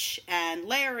Rich and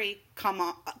Larry come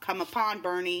upon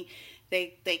Bernie.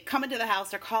 They come into the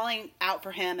house, they're calling out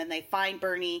for him, and they find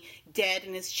Bernie dead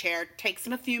in his chair. It takes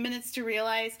him a few minutes to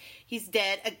realize he's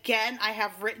dead. Again, I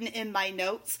have written in my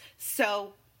notes,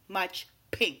 so much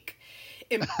pink.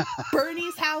 In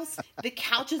Bernie's house, the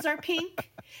couches are pink,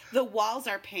 the walls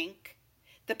are pink,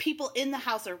 the people in the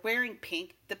house are wearing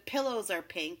pink, the pillows are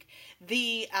pink,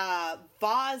 the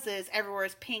vases everywhere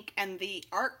is pink, and the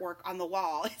artwork on the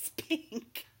wall is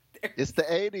pink. It's the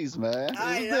 80s, man.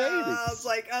 I know. I was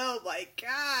like, oh my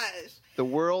gosh. The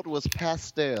world was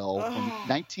pastel from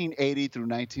 1980 through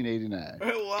 1989.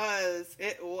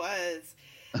 It was.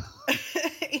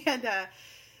 And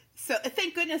so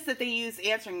thank goodness that they use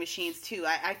answering machines too.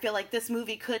 I feel like this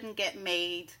movie couldn't get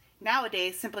made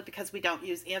nowadays simply because we don't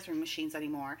use answering machines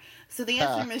anymore. So the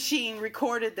answering machine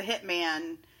recorded the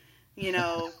hitman,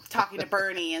 talking to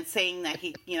Bernie and saying that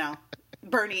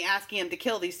Bernie asking him to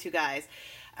kill these two guys.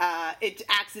 It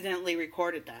accidentally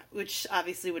recorded that, which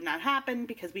obviously would not happen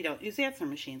because we don't use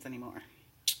answering machines anymore.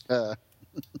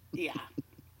 Yeah.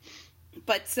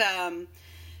 But,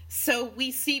 so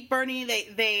we see Bernie,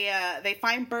 they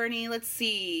find Bernie. Let's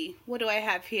see. What do I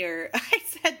have here? I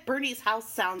said Bernie's house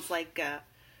sounds like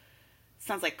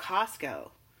Costco.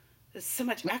 There's so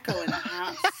much echo in the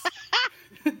house.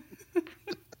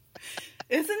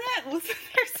 Isn't it?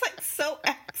 There's like so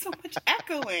much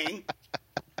echoing.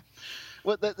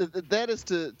 Well, that is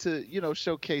to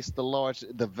showcase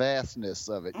the vastness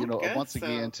of it. Once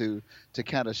again to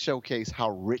kind of showcase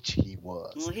how rich he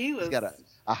was. Well, he's got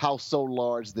a house so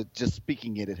large that just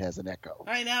speaking it has an echo.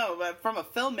 I know, but from a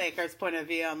filmmaker's point of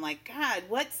view, I'm like, God,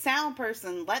 what sound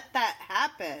person let that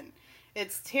happen?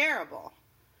 It's terrible.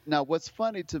 Now, what's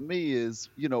funny to me is,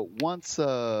 once,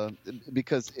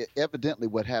 because evidently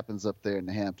what happens up there in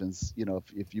the Hamptons,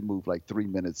 if you move like 3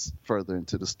 minutes further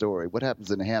into the story, what happens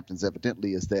in the Hamptons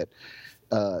evidently is that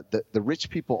the rich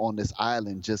people on this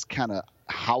island just kind of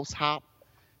house hop.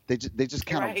 They just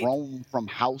kind of roam from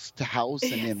house to house,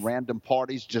 and then random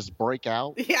parties just break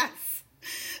out. Yes.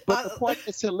 But the part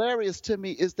that's hilarious to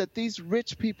me is that these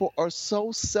rich people are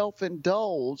so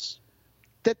self-indulged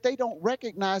that they don't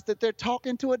recognize that they're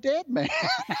talking to a dead man.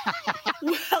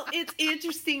 Well, it's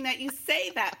interesting that you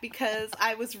say that because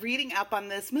I was reading up on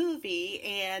this movie,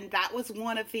 and that was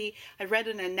I read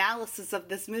an analysis of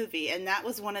this movie, and that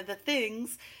was one of the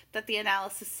things that the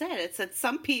analysis said. It said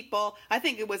some people, I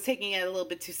think it was taking it a little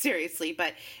bit too seriously,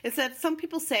 but it said some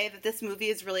people say that this movie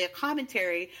is really a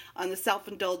commentary on the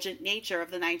self-indulgent nature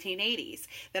of the 1980s.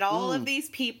 That all of these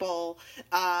people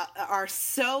are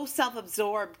so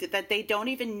self-absorbed that they don't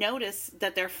even notice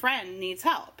that their friend needs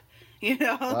help.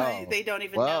 Wow. They don't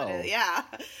even notice. Yeah.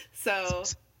 So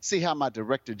see how my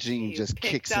director gene just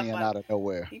kicks in out of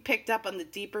nowhere. He picked up on the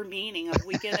deeper meaning of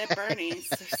Weekend at Bernie's.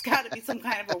 There's got to be some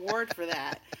kind of a word for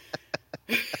that.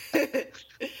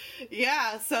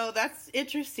 Yeah, so that's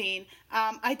interesting.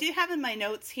 I did have in my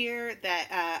notes here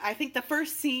that I think the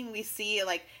first scene we see,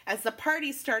 like, as the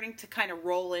party's starting to kind of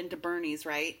roll into Bernie's,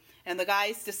 right? And the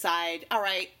guys decide, all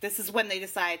right, this is when they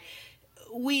decide,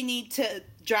 we need to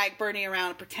drag Bernie around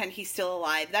and pretend he's still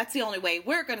alive. That's the only way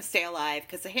we're going to stay alive,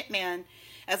 because the hitman,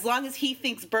 as long as he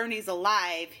thinks Bernie's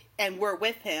alive and we're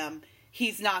with him,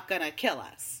 he's not going to kill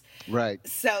us. Right.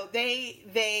 So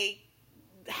they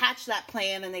hatch that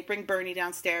plan, and they bring Bernie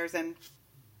downstairs, and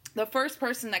the first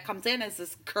person that comes in is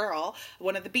this girl,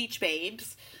 one of the beach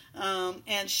babes, and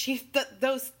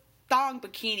those thong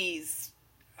bikinis,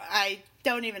 I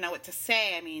don't even know what to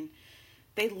say. I mean,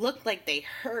 they look like they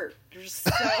hurt. They're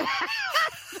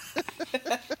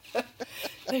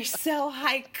so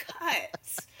high cut.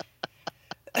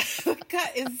 The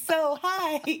cut is so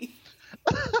high.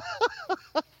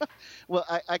 Well,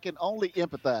 I can only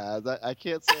empathize. I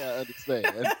can't say I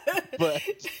understand, but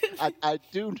I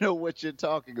do know what you're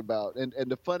talking about. And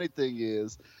the funny thing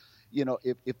is,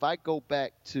 if I go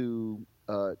back to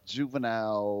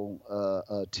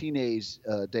juvenile, teenage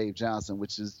Dave Johnson,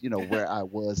 which is, where I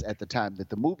was at the time that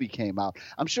the movie came out,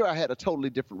 I'm sure I had a totally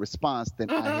different response than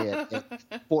I had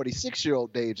at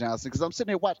 46-year-old Dave Johnson, because I'm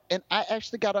sitting there watching, and I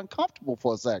actually got uncomfortable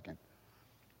for a second.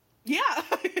 Yeah.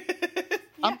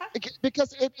 Yeah.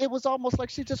 Because it was almost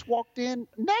like she just walked in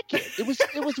naked. It was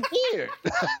weird.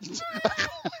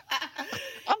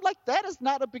 I'm like, that is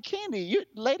not a bikini.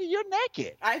 Lady, you're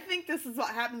naked. I think this is what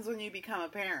happens when you become a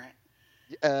parent.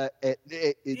 Yeah.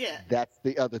 That's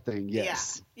the other thing.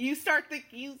 Yes. Yeah. You start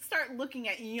looking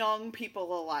at young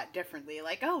people a lot differently.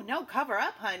 Like, oh no, cover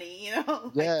up, honey. Like,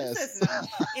 yes. This is not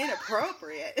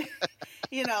inappropriate.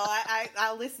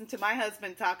 I'll listen to my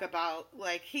husband talk about,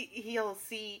 like, he'll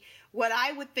see what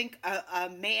I would think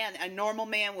a normal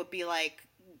man would be like,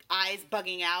 eyes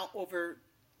bugging out over,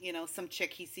 some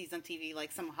chick he sees on TV,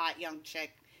 like some hot young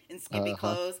chick in skimpy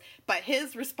clothes. But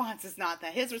his response is not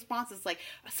that. His response is like,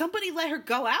 somebody let her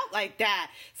go out like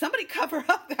that. Somebody cover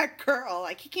up that girl.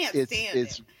 Like, he can't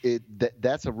stand it.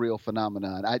 That's a real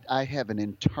phenomenon. I have an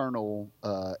internal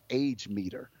age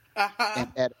meter. Uh-huh.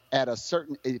 And at a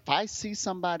certain, if I see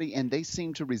somebody and they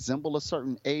seem to resemble a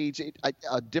certain age,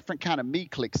 a different kind of me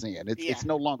clicks in. It's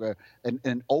no longer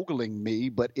an ogling me,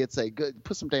 but it's a good,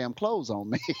 put some damn clothes on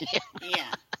me.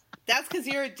 Yeah. That's because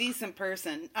you're a decent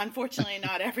person. Unfortunately,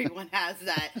 not everyone has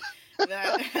that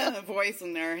voice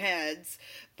in their heads.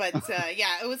 But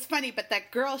it was funny. But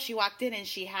that girl, she walked in and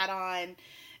she had on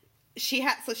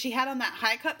that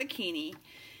high cut bikini.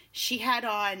 She had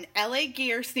on LA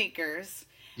Gear sneakers.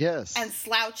 Yes. And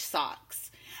slouch socks.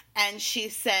 And she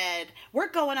said, we're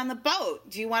going on the boat.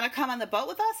 Do you want to come on the boat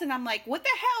with us? And I'm like, what the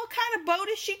hell kind of boat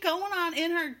is she going on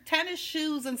in her tennis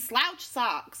shoes and slouch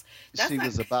socks? She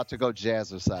was about to go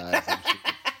jazzercise.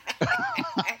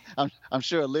 I'm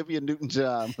sure Olivia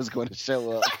Newton-John was going to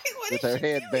show up with her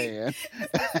headband.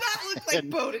 It does not look like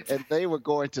boat attire. And they were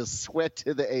going to sweat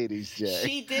to the 80s, Jay.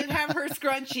 She did have her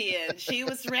scrunchie in. She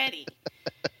was ready.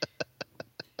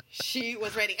 She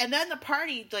was ready. And then the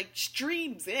party, like,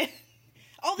 streams in.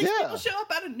 All these people show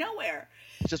up out of nowhere.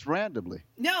 Just randomly.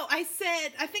 No, I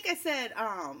think I said,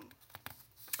 I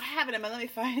have it let me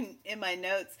find in my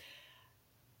notes.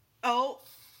 Oh,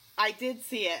 I did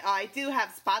see it. I do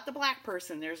have spot the black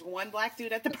person. There's one black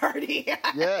dude at the party.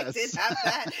 Yes. I did have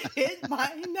that in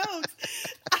my notes.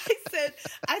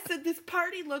 I said this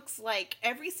party looks like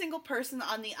every single person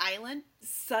on the island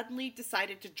suddenly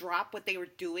decided to drop what they were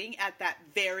doing at that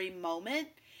very moment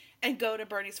and go to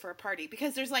Bernie's for a party.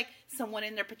 Because there's, like, someone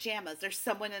in their pajamas. There's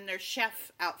someone in their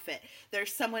chef outfit.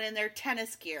 There's someone in their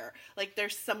tennis gear. Like,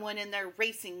 there's someone in their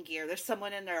racing gear. There's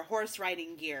someone in their horse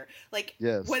riding gear. Like,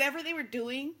 whatever they were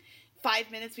doing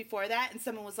 5 minutes before that, and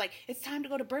someone was like, it's time to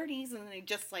go to Bernie's, and then they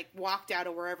just, like, walked out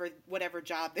of whatever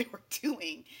job they were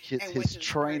doing. His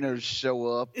trainers show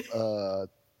up.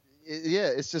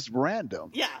 It's just random.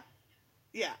 Yeah.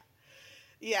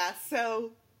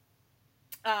 So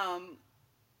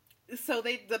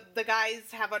the guys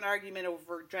have an argument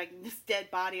over dragging this dead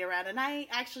body around, and I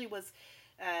actually was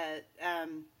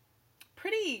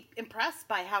pretty impressed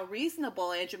by how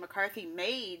reasonable Andrew McCarthy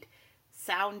made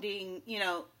sounding.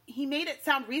 He made it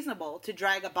sound reasonable to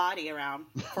drag a body around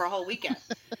for a whole weekend.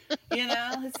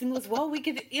 His thing was, well, we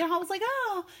could. I was like,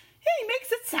 oh, he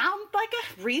makes it sound like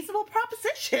a reasonable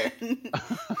proposition.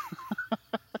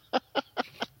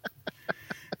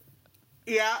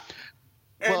 Yeah.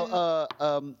 Well,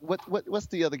 what's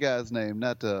the other guy's name?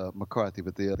 Not McCarthy,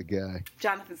 but the other guy.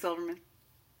 Jonathan Silverman.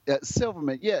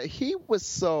 Silverman, yeah, he was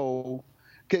so.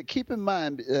 Keep in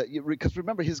mind, because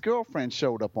remember, his girlfriend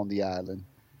showed up on the island,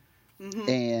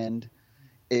 and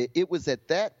it was at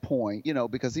that point,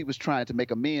 because he was trying to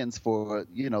make amends for,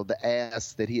 the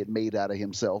ass that he had made out of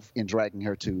himself in dragging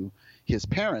her to his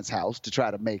parents' house to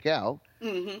try to make out.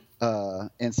 Mm-hmm.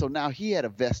 And so now he had a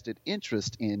vested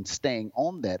interest in staying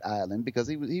on that island because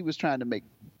he was trying to make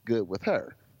good with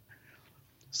her.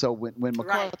 So when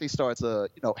McCarthy starts,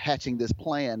 hatching this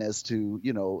plan as to,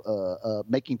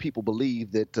 making people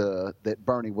believe that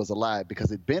Bernie was alive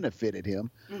because it benefited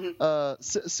him,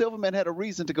 Silverman had a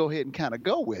reason to go ahead and kind of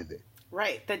go with it.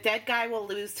 Right. The dead guy will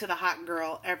lose to the hot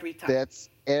girl every time. That's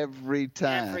every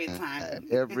time. Every time.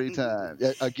 Every time.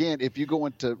 Again, if you go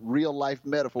into real life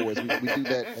metaphors, we do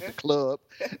that at the club.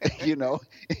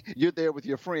 You're there with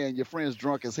your friend. Your friend's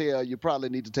drunk as hell. You probably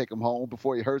need to take him home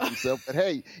before he hurts himself. But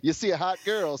hey, you see a hot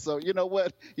girl, so you know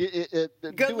what? Do it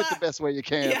the best way you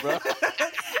can, bro.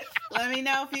 Let me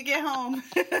know if you get home.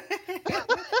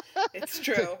 It's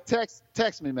true.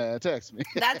 Text me, man. Text me.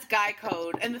 That's guy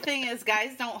code. And the thing is,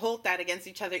 guys don't hold that against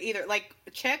each other either. Like,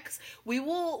 chicks, we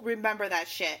will remember that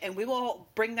shit, and we will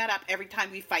bring that up every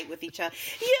time we fight with each other.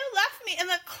 You left me in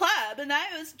the club, and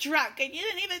I was drunk, and you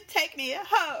didn't even take me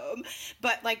home.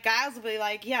 But, like, guys will be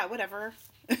like, yeah, whatever.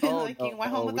 You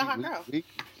went home with the hot girl. We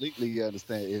completely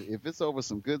understand. If it's over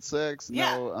some good sex,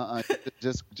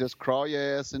 just crawl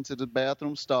your ass into the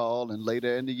bathroom stall and lay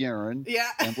there in the urine. Yeah.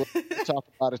 And we'll talk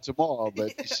about it tomorrow.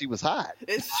 But she was hot.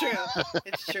 It's true.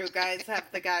 It's true. Guys have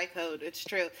the guy code. It's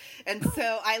true. And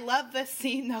so I love this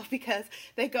scene, though, because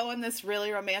they go on this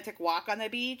really romantic walk on the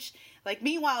beach. Like,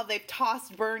 meanwhile, they've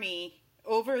tossed Bernie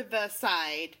over the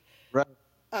side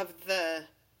of the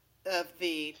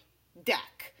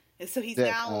deck. And so he's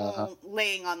now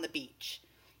laying on the beach.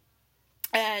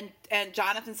 And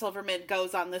Jonathan Silverman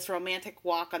goes on this romantic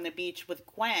walk on the beach with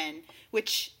Gwen,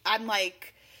 which I'm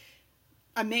like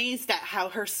amazed at how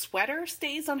her sweater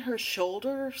stays on her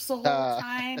shoulders the whole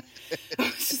time. I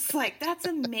was just like, that's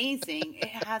amazing.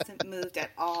 It hasn't moved at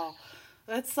all.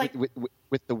 That's like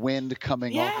with the wind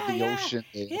coming off of the ocean.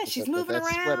 Yeah, she's moving around.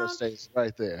 That sweater stays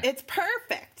right there. It's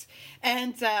perfect.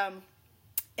 And then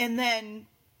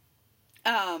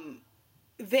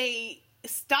they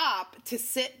stop to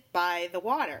sit by the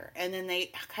water, and then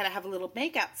they kind of have a little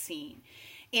makeout scene.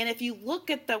 And if you look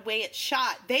at the way it's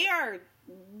shot, they are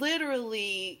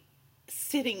literally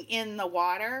sitting in the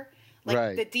water.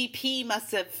 Like the DP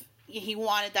he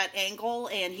wanted that angle,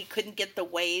 and he couldn't get the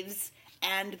waves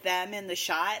and them in the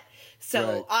shot.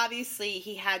 So obviously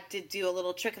he had to do a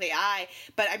little trick of the eye.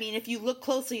 But I mean, if you look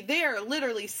closely, they're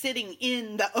literally sitting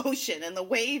in the ocean and the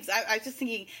waves. I was just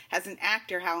thinking as an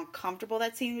actor how uncomfortable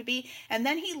that scene would be. And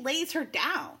then he lays her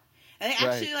down. And they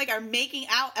actually are making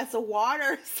out as the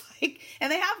water's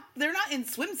and they're not in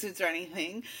swimsuits or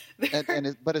anything.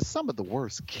 But it's some of the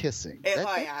worst kissing.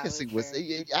 That kissing was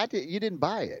you didn't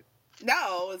buy it.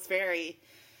 No, it was very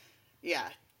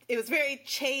it was very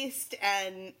chaste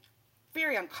and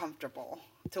very uncomfortable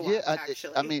to watch,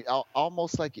 actually. I mean,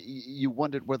 almost like you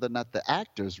wondered whether or not the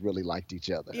actors really liked each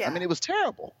other. Yeah. I mean, it was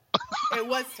terrible. It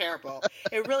was terrible.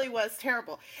 It really was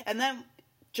terrible. And then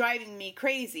driving me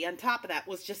crazy on top of that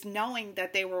was just knowing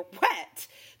that they were wet.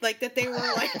 Like, that they were,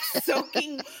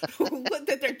 soaking,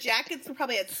 that their jackets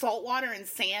probably had salt water and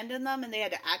sand in them, and they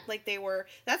had to act like they were.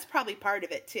 That's probably part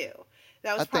of it, too.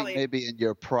 I think maybe in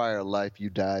your prior life you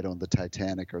died on the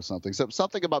Titanic or something. So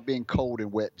something about being cold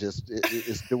and wet just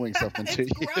is doing something to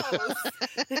you. Gross.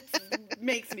 It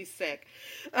makes me sick.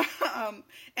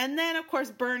 And then, of course,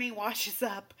 Bernie washes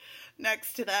up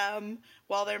next to them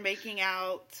while they're making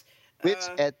out. Which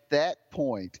at that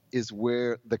point is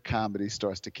where the comedy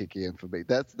starts to kick in for me.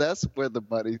 That's where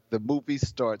the movie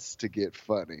starts to get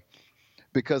funny.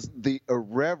 Because the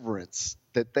irreverence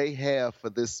that they have for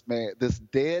this man, this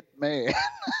dead man,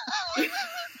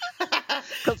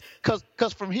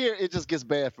 because from here it just gets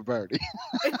bad for Bernie.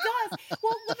 It does.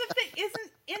 Well, the thing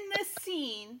isn't in this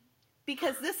scene,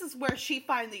 because this is where she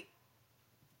finally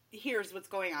hears what's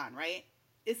going on, right?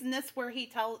 Isn't this where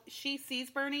she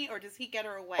sees Bernie, or does he get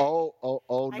her away? No.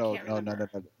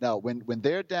 When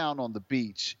they're down on the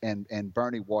beach and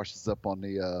Bernie washes up on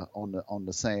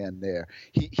the sand there,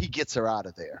 he gets her out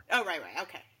of there. Oh, right,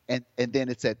 okay. And then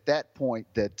it's at that point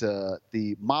that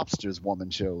the mobster's woman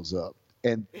shows up,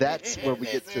 and that's where we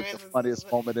get to the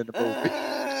funniest moment in the movie.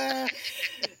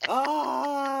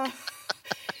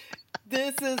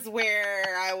 This is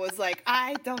where I was like,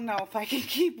 I don't know if I can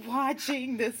keep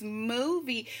watching this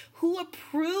movie. Who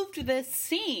approved this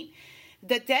scene?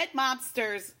 The dead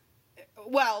mobsters,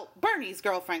 Bernie's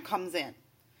girlfriend comes in.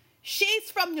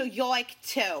 She's from New York,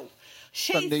 too.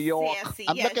 She's from New York. Sassy.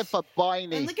 I'm looking for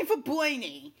Boyne. I'm looking for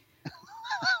Boyne.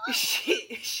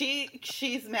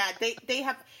 She's mad. They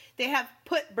have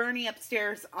put Bernie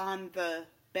upstairs on the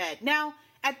bed. Now,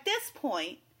 at this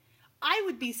point, I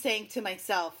would be saying to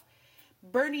myself,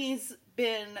 Bernie's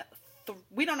been,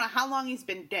 we don't know how long he's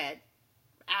been dead.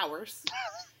 Hours.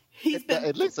 He's been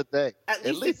at least a day.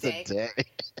 At least a day.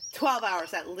 12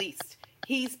 hours at least.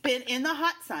 He's been in the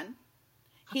hot sun.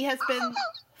 He has been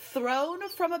thrown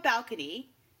from a balcony,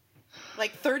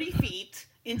 like 30 feet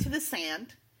into the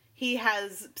sand. He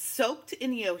has soaked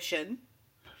in the ocean.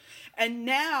 And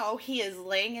now he is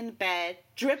laying in bed,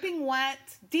 dripping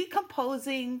wet,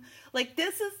 decomposing. Like,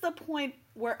 this is the point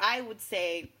where I would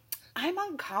say, I'm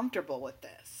uncomfortable with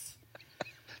this.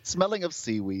 Smelling of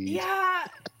seaweed. Yeah,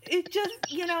 it just,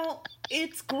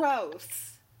 it's gross.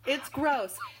 It's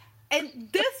gross. And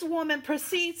this woman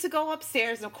proceeds to go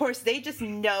upstairs, and of course they just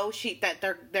know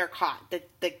that they're caught.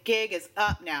 The gig is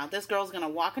up now. This girl's gonna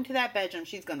walk into that bedroom.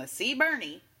 She's gonna see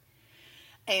Bernie,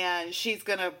 and she's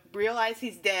gonna realize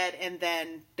he's dead, and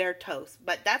then they're toast.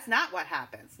 But that's not what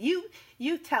happens. You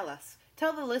tell us.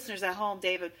 Tell the listeners at home,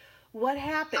 David, what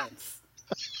happens?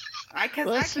 Because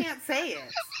I can't say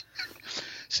it.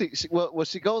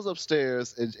 She goes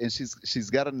upstairs and she's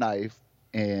got a knife.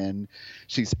 And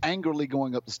she's angrily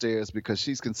going up the stairs because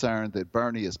she's concerned that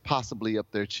Bernie is possibly up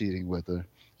there cheating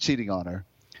on her.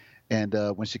 And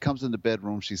when she comes in the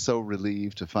bedroom, she's so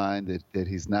relieved to find that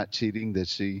he's not cheating that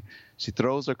she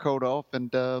throws her coat off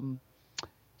and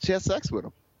she has sex with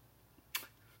him.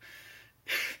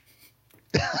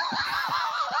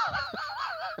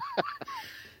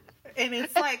 And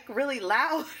it's like really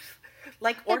loud,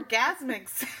 like orgasmic.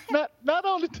 Not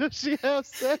only does she have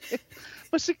sex,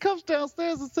 but she comes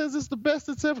downstairs and says it's the best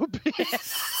it's ever been.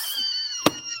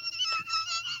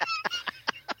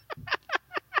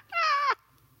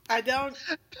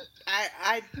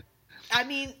 I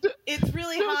mean, it's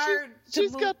really hard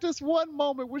She's got this one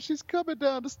moment where she's coming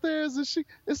down the stairs and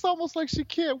it's almost like she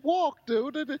can't walk,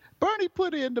 dude. And Bernie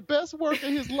put in the best work of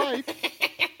his life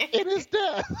in his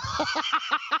death.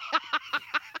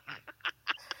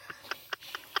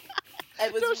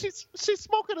 She's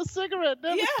smoking a cigarette.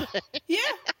 Yeah.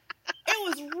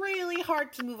 It was really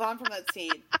hard to move on from that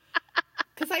scene.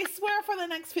 Because I swear for the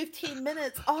next 15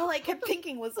 minutes, all I kept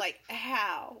thinking was like,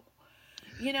 how?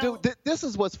 Dude, this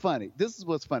is what's funny.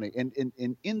 And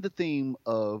in the theme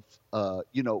of,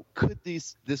 could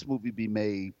this movie be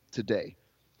made today?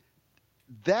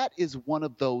 That is one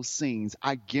of those scenes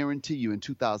I guarantee you in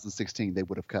 2016 they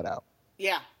would have cut out.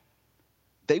 Yeah.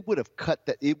 They would have cut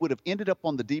that. It would have ended up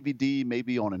on the DVD,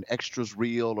 maybe on an extras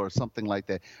reel or something like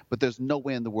that. But there's no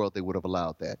way in the world they would have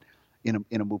allowed that in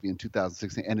a movie in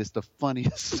 2016. And it's the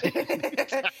funniest thing.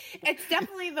 It's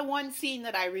definitely the one scene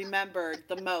that I remembered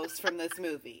the most from this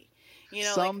movie.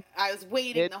 I was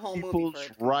waiting the whole movie for it.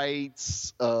 People's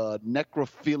Rights,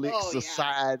 Necrophilic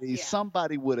Society. Yeah.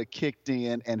 Somebody would have kicked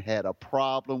in and had a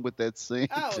problem with that scene.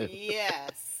 Oh,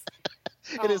 yes.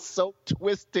 It is so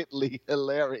twistedly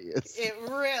hilarious. It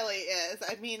really is.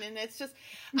 I mean, and it's just,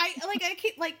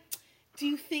 do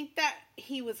you think that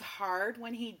he was hard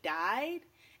when he died?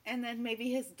 And then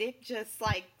maybe his dick just,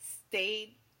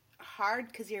 stayed hard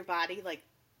because your body,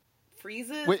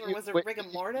 freezes? Or was it rigor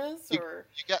mortis?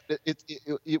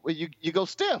 You go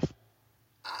stiff.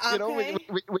 Okay.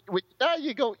 When you die,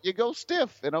 you go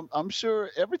stiff, and I'm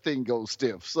sure everything goes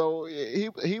stiff. So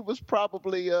he was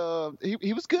probably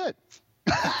he was good.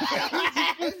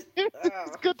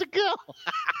 It's good to go.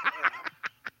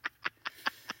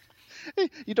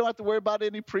 You don't have to worry about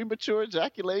any premature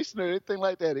ejaculation or anything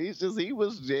like that. We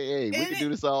can do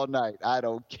this all night. I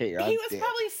don't care. He was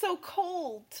probably so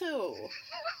cold too.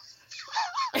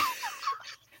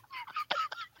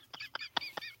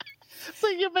 So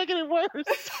you're making it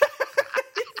worse.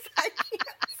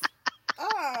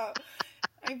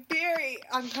 I'm very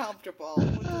uncomfortable.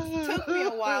 It took me a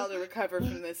while to recover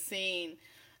from this scene.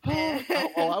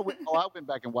 I went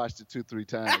back and watched it 2-3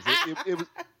 times.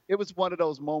 It was one of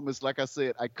those moments. Like I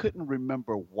said, I couldn't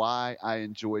remember why I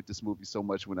enjoyed this movie so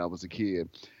much when I was a kid.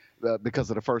 Because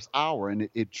of the first hour, and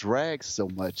it drags so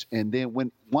much. And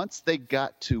then once they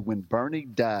got to when Bernie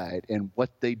died and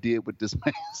what they did with this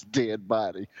man's dead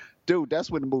body, dude,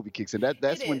 that's when the movie kicks in.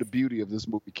 That's when the beauty of this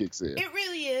movie kicks in. It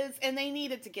really is, and they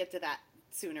needed to get to that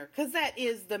sooner because that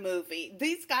is the movie.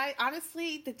 These guys,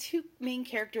 honestly, the two main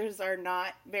characters are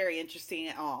not very interesting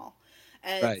at all.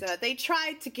 And right. They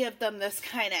tried to give them this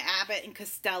kind of Abbott and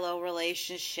Costello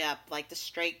relationship, like the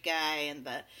straight guy and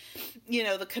the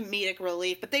comedic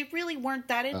relief, but they really weren't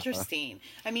that interesting.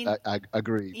 I mean, I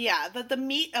agree. Yeah, the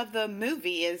meat of the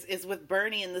movie is with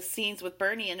Bernie and the scenes with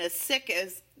Bernie, and as sick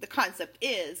as the concept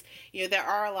is, there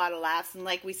are a lot of laughs, and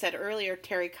like we said earlier,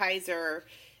 Terry Kaiser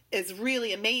is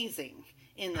really amazing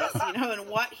in this, and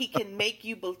what he can make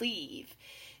you believe.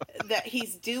 that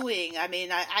he's doing. I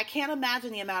mean, I can't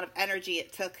imagine the amount of energy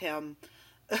it took him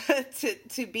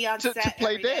to be on set to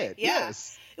play every day. dead. Yeah.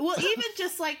 Yes. Well, even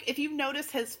just like if you notice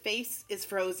his face is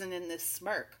frozen in this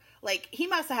smirk. Like he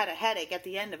must have had a headache at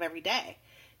the end of every day.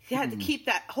 He had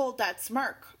to hold that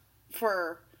smirk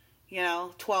for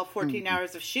 12, 14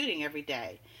 hours of shooting every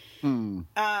day.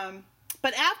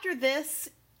 But after this,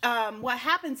 what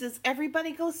happens is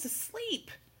everybody goes to sleep.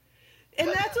 And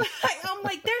that's what I'm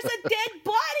like, there's a dead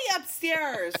body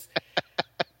upstairs.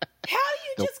 How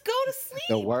do you just go to sleep?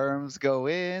 The worms go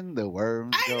in, the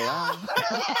worms go out.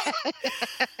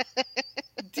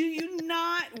 Do you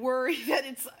not worry that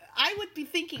I would be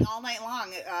thinking all night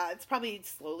long, it's probably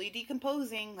slowly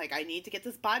decomposing. Like, I need to get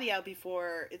this body out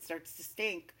before it starts to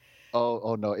stink.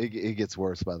 Oh no, it gets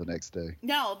worse by the next day.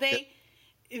 No,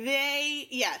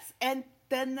 yes. And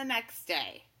then the next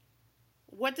day,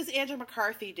 what does Andrew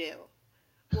McCarthy do?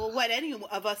 Well, what any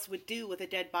of us would do with a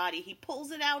dead body, he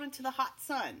pulls it out into the hot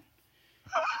sun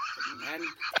and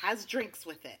has drinks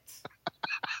with it.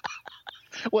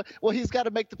 Well, he's got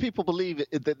to make the people believe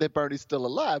that Bernie's still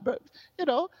alive. But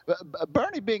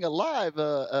Bernie being alive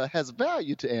has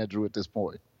value to Andrew at this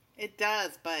point. It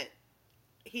does, but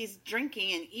he's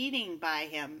drinking and eating by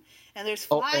him, and there's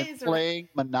flies and playing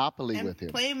Monopoly with him.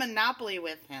 Playing Monopoly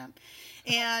with him.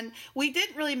 And we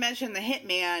didn't really mention the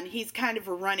hitman. He's kind of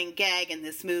a running gag in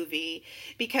this movie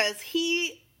because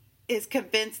he is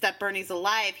convinced that Bernie's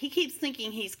alive. He keeps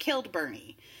thinking he's killed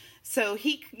Bernie. So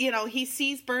he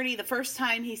sees Bernie the first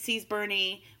time he sees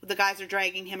Bernie, the guys are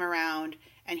dragging him around,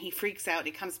 and he freaks out.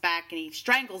 He comes back and he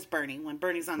strangles Bernie when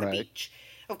Bernie's on the beach.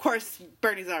 Of course,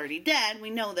 Bernie's already dead. We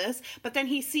know this. But then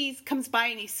he comes by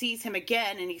and he sees him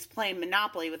again, and he's playing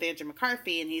Monopoly with Andrew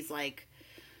McCarthy, and he's like,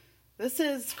 this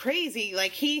is crazy.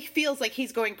 Like, he feels like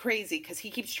he's going crazy because he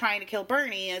keeps trying to kill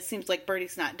Bernie, and it seems like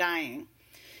Bernie's not dying.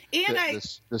 And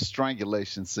the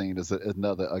strangulation scene is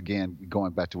another, again,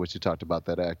 going back to what you talked about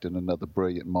that act, and another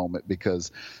brilliant moment, because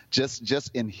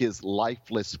just in his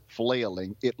lifeless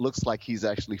flailing, it looks like he's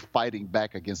actually fighting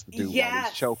back against the dude while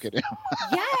he's choking him.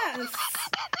 Yes.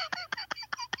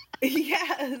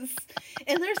 Yes.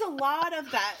 And there's a lot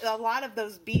of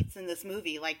those beats in this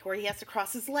movie, like where he has to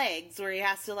cross his legs, where he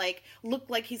has to like look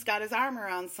like he's got his arm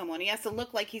around someone. He has to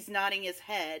look like he's nodding his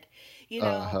head.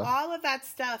 All of that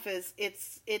stuff it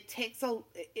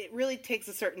really takes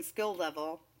a certain skill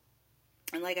level.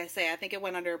 And like I say, I think it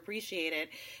went underappreciated.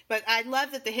 But I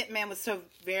love that the hitman was so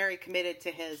very committed to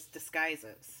his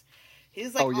disguises. He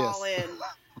was all in.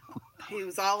 He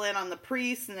was all in on the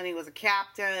priest, and then he was a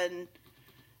captain.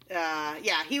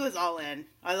 He was all in.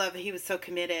 I love that he was so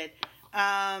committed.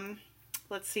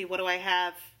 Let's see, what do I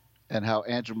have? And how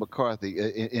Andrew McCarthy,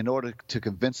 in order to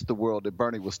convince the world that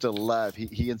Bernie was still alive,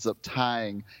 he ends up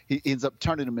turning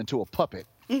him into a puppet.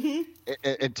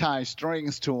 And tying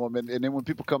strings to him. And then when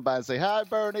people come by and say, hi,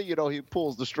 Bernie, he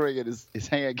pulls the string and his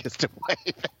hand gets to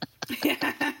wave.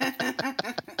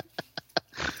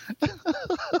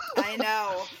 I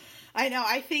know.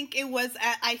 I think it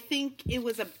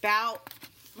was about,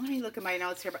 let me look at my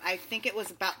notes here, but I think it was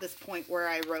about this point where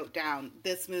I wrote down,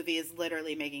 this movie is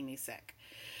literally making me sick.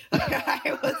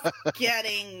 I was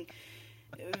getting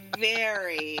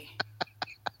very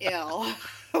ill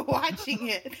watching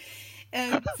it.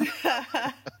 And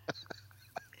I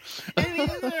mean,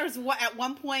 there's at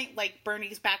one point, like,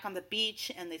 Bernie's back on the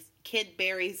beach and this kid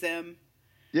buries him.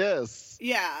 Yes.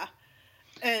 Yeah.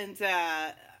 And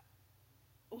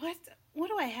what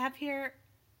do I have here?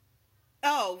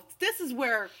 Oh, this is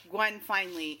where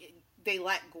they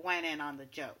let Gwen in on the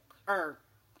joke, or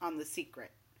on the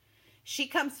secret. She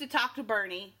comes to talk to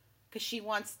Bernie because she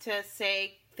wants to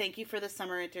say thank you for the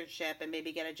summer internship and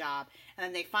maybe get a job. And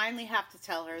then they finally have to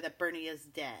tell her that Bernie is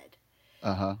dead.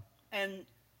 Uh-huh. And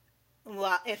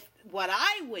what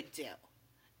I would do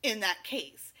in that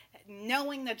case,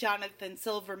 knowing that Jonathan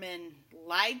Silverman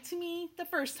lied to me the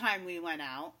first time we went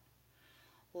out,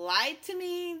 lied to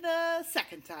me the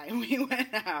second time we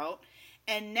went out,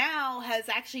 and now has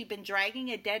actually been dragging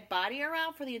a dead body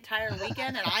around for the entire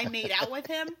weekend, and I made out with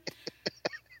him,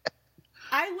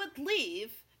 I would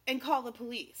leave and call the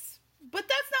police. But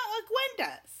that's not what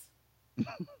Gwen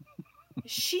does.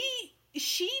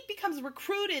 She becomes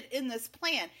recruited in this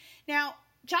plan. Now,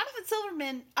 Jonathan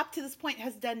Silverman, up to this point,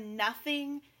 has done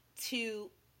nothing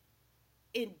to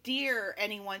endear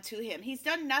anyone to him. He's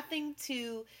done nothing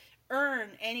to earn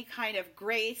any kind of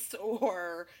grace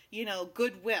or,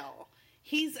 goodwill.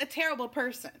 He's a terrible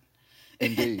person.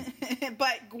 Indeed.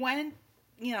 But Gwen,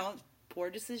 poor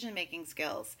decision-making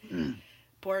skills.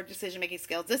 Poor decision-making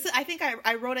skills. I think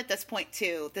I wrote at this point,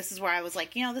 too. This is where I was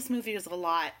like, this movie is a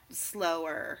lot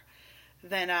slower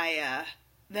than I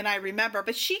than I remember.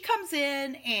 But she comes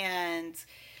in and...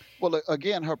 Well,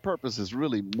 again, her purpose is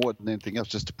really more than anything else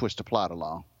just to push the plot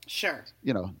along. Sure.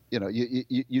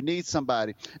 You need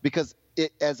somebody because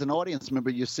as an audience member,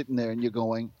 you're sitting there and you're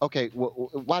going, okay,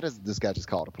 why doesn't this guy just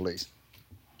call the police?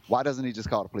 Why doesn't he just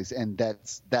call the police? And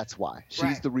that's why.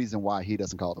 She's the reason why he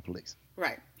doesn't call the police.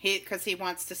 Right. Because he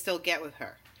wants to still get with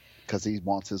her. Because he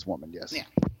wants his woman, yes. Yeah.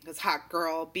 Because hot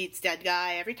girl beats dead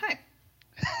guy every time.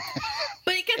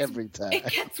 But every time. It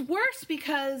gets worse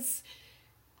because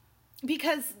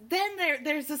then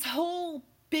there's this whole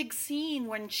big scene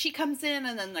when she comes in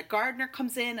and then the gardener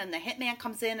comes in and the hitman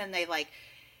comes in and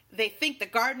they think the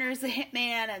gardener is the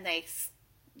hitman and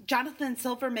Jonathan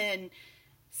Silverman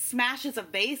smashes a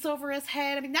vase over his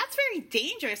head. I mean, that's very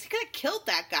dangerous. He could have killed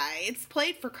that guy. It's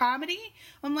played for comedy.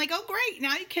 I'm like, oh great,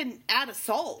 now you can add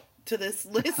assault to this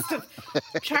list of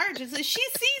charges. She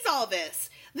sees all this.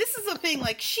 This is the thing,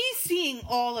 like, she's seeing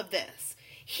all of this.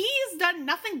 He's done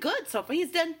nothing good so far.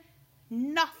 He's done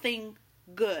nothing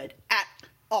good at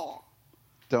all.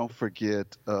 Don't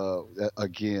forget,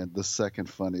 again, the second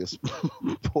funniest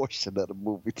portion of the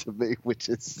movie to me, which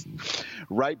is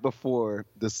right before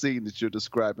the scene that you're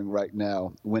describing right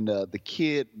now, when the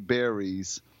kid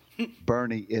buries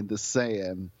Bernie in the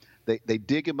sand. They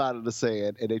dig him out of the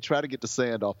sand, and they try to get the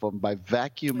sand off of him by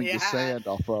vacuuming the sand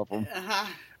off of him. Uh-huh.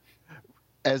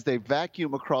 As they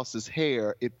vacuum across his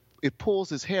hair, it pulls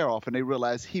his hair off, and they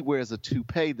realize he wears a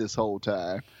toupee this whole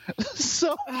time.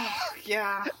 So,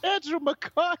 Andrew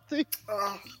McCarthy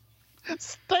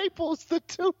staples the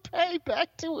toupee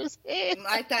back to his head.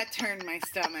 That turned my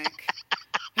stomach.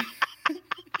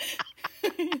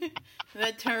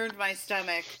 That turned my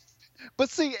stomach. But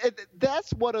see,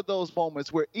 that's one of those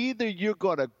moments where either you're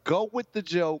going to go with the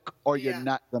joke or you're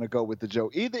not going to go with the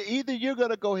joke. Either you're going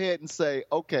to go ahead and say,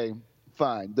 okay,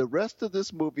 fine. The rest of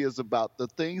this movie is about the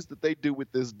things that they do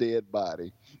with this dead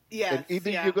body. Yes, and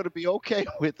either you're going to be okay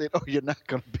with it or you're not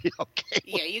going to be okay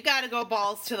with it. You got to go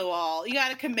balls to the wall. You got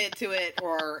to commit to it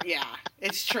or,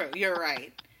 it's true. You're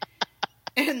right.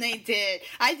 And they did.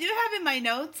 I do have in my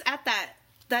notes at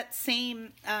that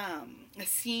same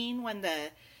scene when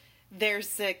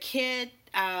there's a kid,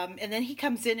 and then he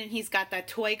comes in and he's got that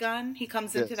toy gun. He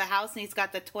comes into the house and he's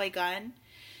got the toy gun.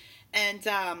 And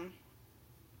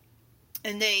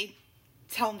they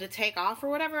tell him to take off or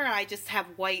whatever. I just have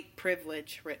white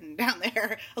privilege written down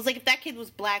there. I was like, if that kid was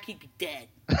black, he'd be dead.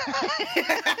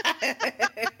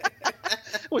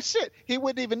 Well, shit, he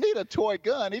wouldn't even need a toy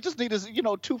gun. He just needs,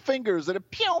 2 fingers and a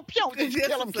pew, pew. Just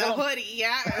kill him. The hoodie,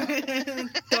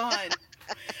 done.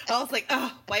 I was like,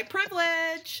 oh, white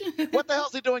privilege. What the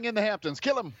hell's he doing in the Hamptons?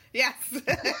 Kill him. Yes.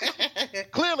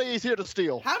 Clearly he's here to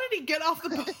steal. How did he get off the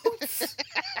boat?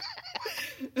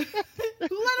 Who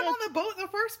let him on the boat in the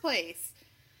first place?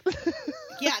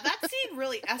 Yeah, that scene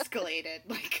really escalated.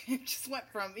 Like, it just went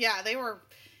from, they were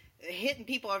hitting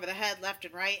people over the head left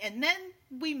and right. And then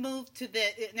we moved to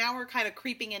now we're kind of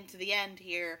creeping into the end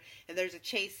here. And there's a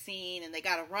chase scene and they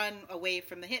got to run away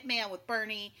from the hitman with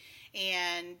Bernie.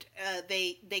 And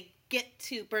they get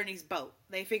to Bernie's boat.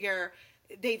 They figure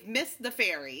they've missed the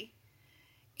ferry.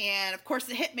 And, of course,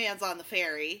 the hitman's on the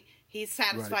ferry. He's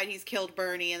satisfied he's killed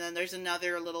Bernie. And then there's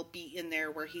another little beat in there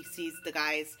where he sees the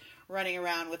guys running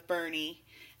around with Bernie.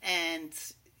 And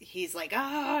he's like,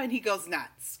 and he goes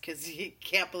nuts. Because he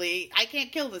can't believe, I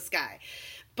can't kill this guy.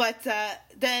 But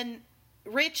then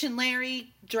Rich and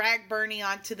Larry drag Bernie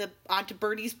onto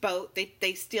Bernie's boat.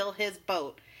 They steal his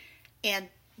boat. And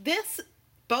this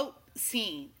boat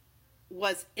scene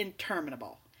was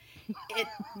interminable.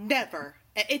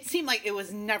 It seemed like it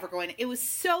was never going. It was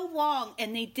so long,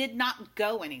 and they did not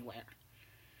go anywhere.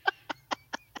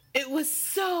 It was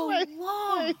so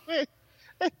long.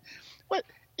 Wait.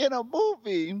 In a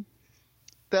movie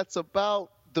that's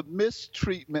about the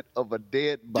mistreatment of a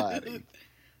dead body,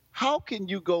 how can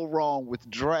you go wrong with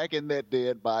dragging that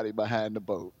dead body behind the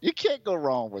boat? You can't go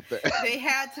wrong with that. They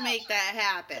had to make that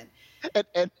happen.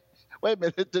 And wait a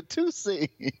minute, the 2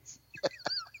 scenes,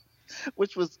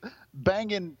 which was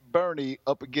banging Bernie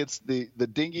up against the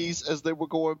dinghies as they were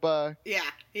going by.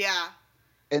 Yeah.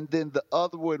 And then the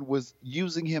other one was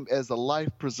using him as a life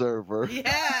preserver.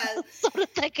 Yes. So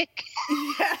that they could...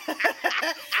 Yeah.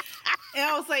 And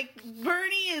I was like,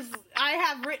 I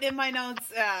have written in my notes,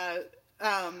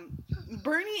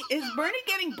 is Bernie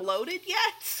getting bloated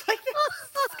yet? Like,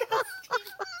 that's disgusting.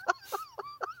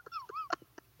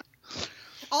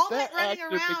 All that actor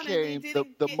became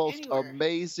the most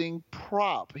amazing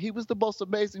prop. He was the most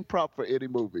amazing prop for any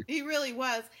movie. He really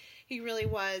was. He really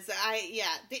was.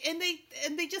 And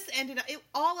they just ended up.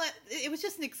 It was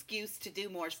just an excuse to do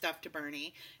more stuff to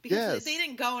Bernie because they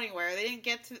didn't go anywhere. They didn't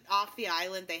get off the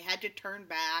island. They had to turn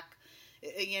back,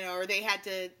 or they had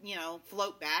to,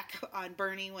 float back on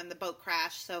Bernie when the boat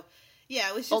crashed. So, yeah,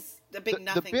 it was just a big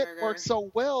nothing burger. The bit worked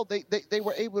so well. They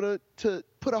were able to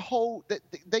put a whole.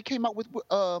 They came out with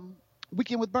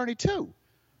Weekend with Bernie too.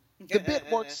 The bit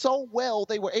worked so well,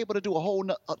 they were able to do a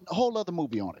whole other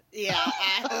movie on it.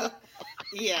 Yeah.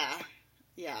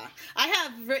 Yeah. I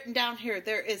have written down here,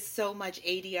 there is so much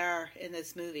ADR in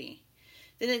this movie.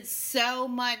 They did so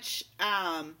much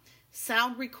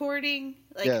sound recording,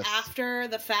 after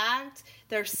the fact.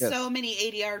 There's so many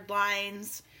ADR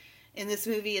lines in this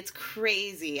movie. It's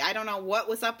crazy. I don't know what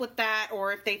was up with that,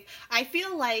 or if I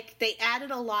feel like they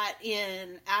added a lot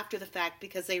in after the fact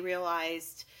because they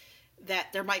realized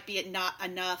that there might be not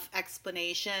enough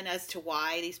explanation as to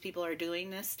why these people are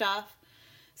doing this stuff.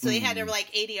 So they had to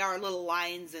ADR little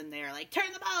lines in there, like turn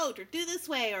the boat or do this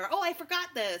way, or, oh, I forgot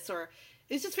this, or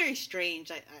it's just very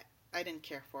strange. I didn't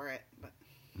care for it, but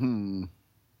I don't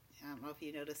know if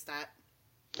you noticed that.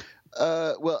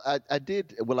 Well, I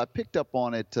did. Well, I picked up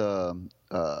on it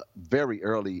very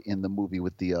early in the movie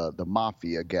with the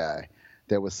mafia guy.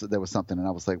 There was something, and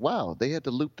I was like, wow, they had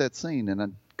to loop that scene, and I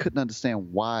couldn't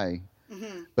understand why.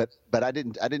 Mm-hmm. But I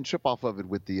didn't trip off of it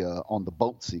with the on the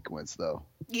boat sequence though.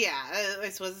 Yeah,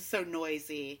 it was so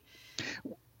noisy.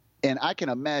 And I can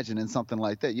imagine in something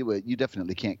like that, you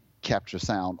definitely can't capture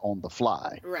sound on the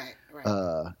fly. Right.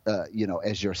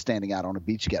 As you're standing out on a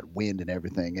beach, you got wind and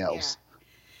everything else. Yeah.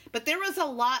 But there was a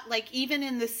lot, even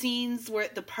in the scenes where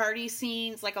the party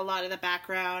scenes, a lot of the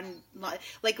background,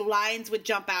 lines would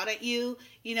jump out at you,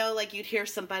 you'd hear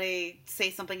somebody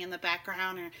say something in the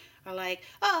background or like,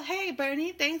 oh, hey,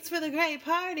 Bernie, thanks for the great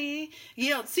party.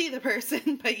 You don't see the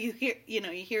person, but you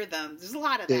hear them. There's a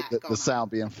lot of that going on. The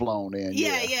sound being flown in.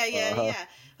 Yeah.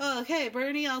 Oh, okay,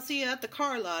 Bernie, I'll see you at the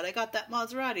car lot. I got that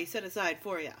Maserati set aside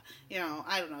for you.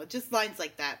 I don't know, just lines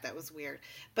like that. That was weird.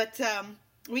 But,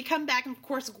 we come back, and of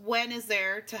course, Gwen is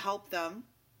there to help them.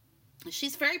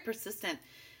 She's very persistent.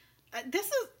 This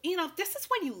is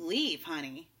when you leave,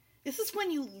 honey. This is when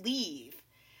you leave.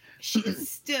 She is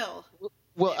still.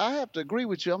 Well, I have to agree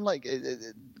with you. I'm like,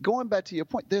 going back to your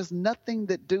point, there's nothing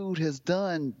that dude has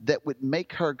done that would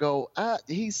make her go,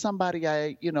 he's somebody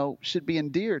I, should be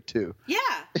endeared to. Yeah.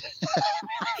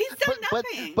 He's done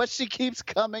nothing. But she keeps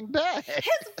coming back.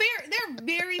 Their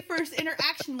very first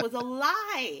interaction was a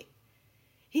lie.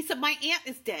 He said, my aunt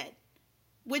is dead,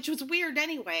 which was weird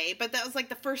anyway, but that was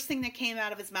the first thing that came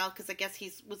out of his mouth because I guess he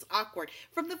was awkward.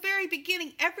 From the very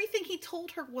beginning, everything he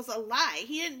told her was a lie.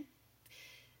 He didn't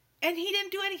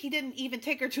do anything. He didn't even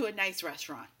take her to a nice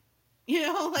restaurant. He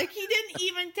didn't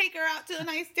even take her out to a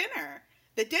nice dinner.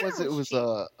 The dinner was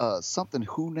cheap. Something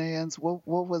Hunan's. What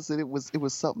was it? It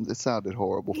was something that sounded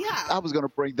horrible. Yeah. I was going to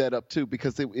bring that up too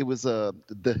because it was the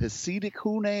Hasidic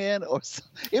Hunan or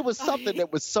it was something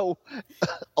that was so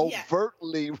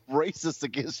overtly racist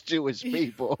against Jewish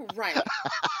people. Right.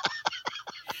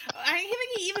 I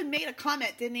think he even made a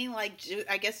comment, didn't he?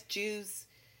 I guess Jews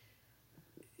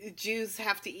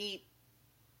have to eat.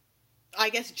 I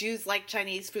guess Jews like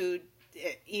Chinese food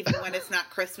even when it's not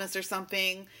Christmas or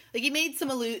something. He made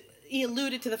he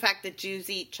alluded to the fact that Jews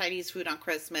eat Chinese food on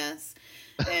Christmas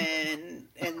and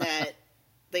that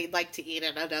they like to eat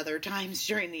it at other times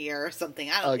during the year or something.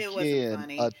 It wasn't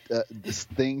funny.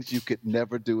 Things you could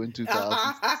never do in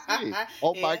 2006.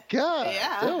 Oh my God.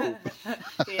 Yeah.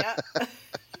 Yeah.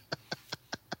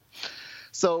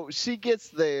 So she gets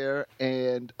there,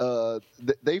 and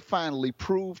they finally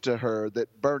prove to her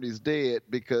that Bernie's dead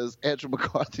because Andrew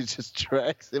McCarthy just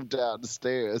drags him down the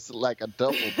stairs like a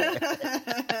double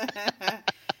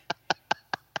back.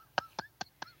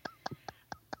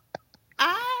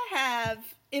 I have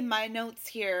in my notes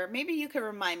here, maybe you can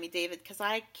remind me, David, because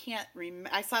I can't remember.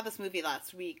 I saw this movie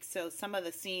last week, so some of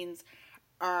the scenes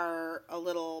are a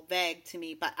little vague to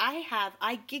me, but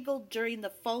I giggled during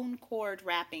the phone cord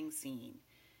wrapping scene.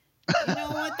 You know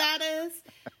what that is?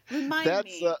 Remind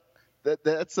me.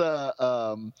 That's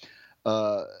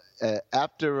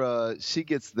after she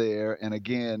gets there, and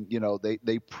again,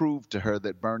 they prove to her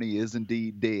that Bernie is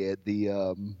indeed dead.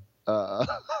 The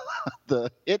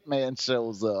hitman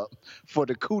shows up for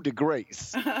the coup de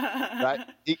grace. Right?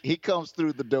 He comes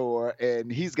through the door,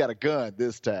 and he's got a gun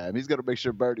this time. He's going to make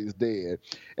sure Bernie's dead,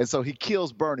 and so he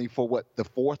kills Bernie for the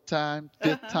fifth time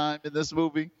in this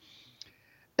movie.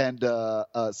 And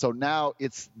so now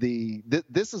it's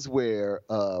this is where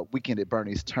Weekend at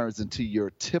Bernie's turns into your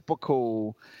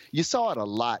typical. You saw it a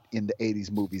lot in the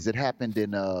 '80s movies. It happened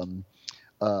in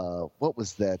what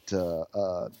was that?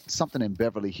 Something in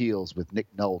Beverly Hills with Nick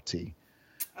Nolte.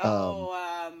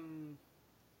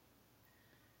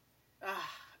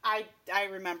 I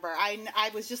remember.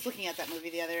 I was just looking at that movie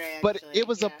the other day, But actually. it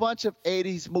was a bunch of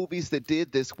 80s movies that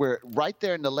did this, where right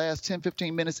there in the last 10,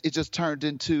 15 minutes, it just turned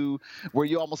into where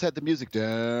you almost had the music.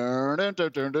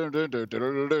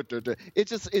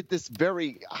 It's this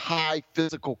very high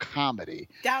physical comedy.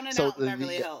 Down and Out in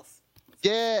Beverly Hills.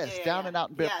 Yes, Down and Out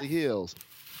in Beverly Hills.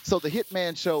 So the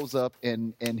hitman shows up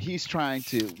and he's trying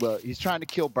to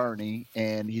kill Bernie,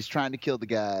 and he's trying to kill the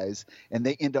guys, and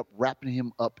they end up wrapping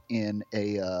him up in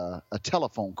a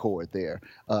telephone cord there.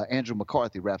 Andrew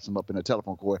McCarthy wraps him up in a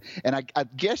telephone cord. And I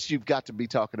guess you've got to be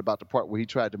talking about the part where he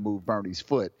tried to move Bernie's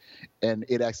foot and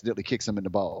it accidentally kicks him in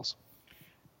the balls.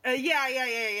 Yeah.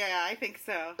 I think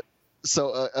so.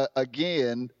 So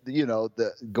again,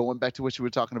 going back to what you were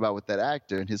talking about with that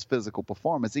actor and his physical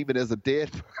performance, even as a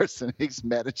dead person, he's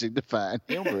managing to find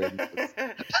humor in this.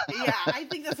 Yeah, I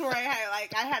think that's where I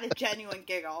had a genuine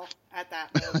giggle at that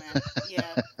moment.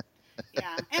 Yeah.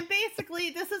 And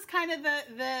basically, this is kind of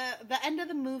the end of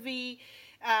the movie.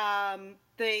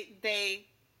 The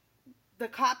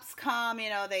cops come,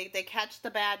 they catch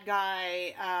the bad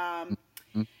guy,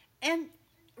 and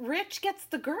Rich gets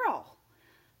the girl.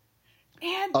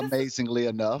 And amazingly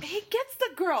enough, he gets the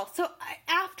girl. So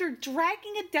after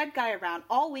dragging a dead guy around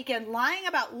all weekend, lying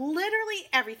about literally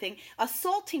everything,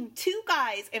 assaulting two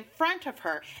guys in front of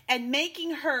her, and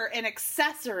making her an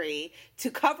accessory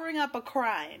to covering up a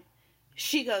crime,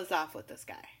 she goes off with this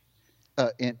guy.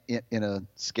 In a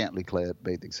scantily clad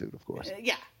bathing suit, of course.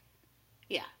 Yeah.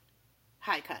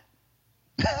 High cut.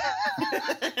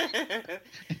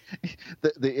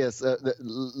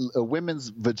 Women's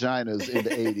vaginas in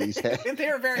the 80s they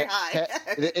were very high.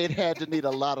 It had to need a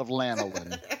lot of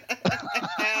lanolin.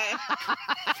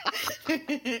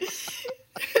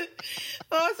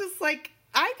 Well, it's just like,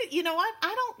 you know what?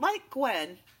 I don't like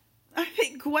Gwen. I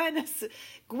think Gwen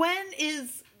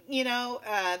is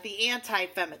the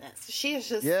anti-feminist. She is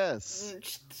just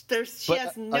she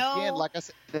has no. Again, like I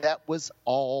said, that was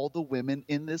all the women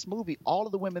in this movie. All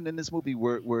of the women in this movie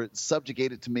were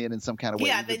subjugated to men in some kind of way.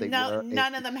 Yeah,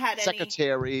 none of them had any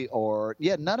secretary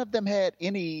none of them had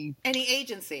any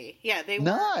agency. Yeah, they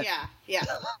none. were. Yeah.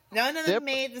 None of them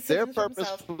made decisions Their purpose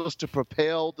themselves. was to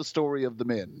propel the story of the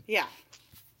men. Yeah,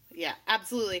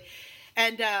 absolutely.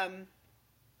 And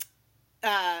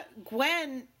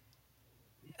Gwen.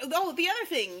 Oh, the other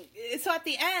thing. So at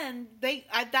the end,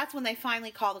 that's when they finally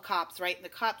call the cops, right? And the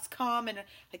cops come, and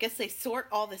I guess they sort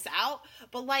all this out.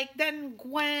 But then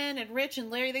Gwen and Rich and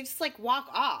Larry, they just walk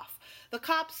off. The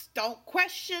cops don't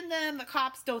question them. The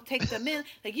cops don't take them in.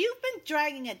 You've been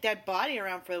dragging a dead body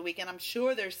around for the weekend. I'm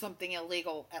sure there's something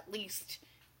illegal, at least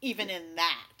even in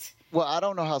that. Well, I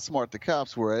don't know how smart the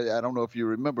cops were. I don't know if you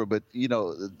remember, but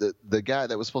the guy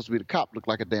that was supposed to be the cop looked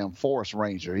like a damn forest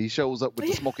ranger. He shows up with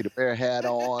the Smokey the Bear hat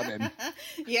on, and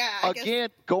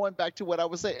going back to what I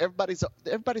was saying, everybody's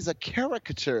a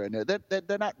caricature in there.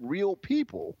 They're not real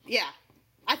people. Yeah,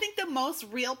 I think the most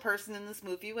real person in this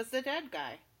movie was the dead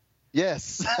guy.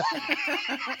 Yes,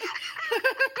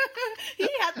 he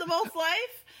had the most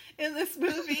life in this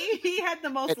movie. He had the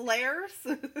most layers.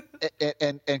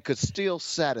 and could still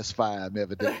satisfy him,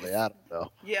 evidently. I don't know.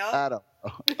 Yeah. I don't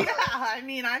know. Yeah,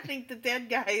 I think the dead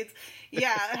guys,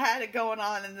 had it going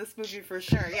on in this movie for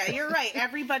sure. Yeah, you're right.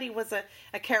 Everybody was a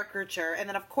caricature. And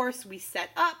then, of course, we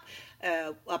set up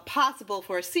a possible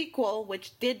for a sequel,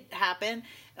 which did happen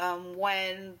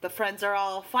when the friends are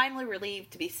all finally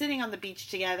relieved to be sitting on the beach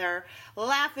together,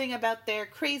 laughing about their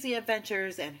crazy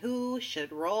adventures and who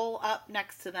should roll up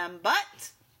next to them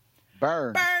but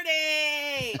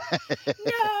Bernie!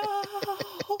 No!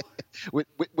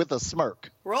 With a smirk.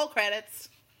 Roll credits.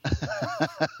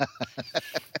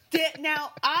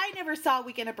 Now, I never saw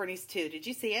Weekend at Bernie's 2. Did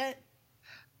you see it?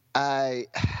 I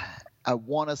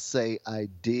want to say I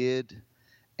did,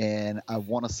 and I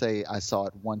want to say I saw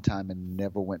it one time and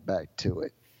never went back to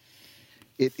it.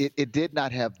 It did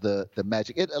not have the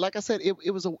magic. Like I said,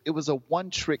 it was a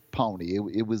one-trick pony.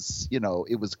 It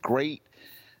was great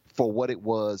for what it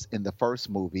was in the first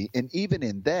movie, and even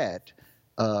in that,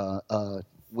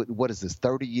 what is this?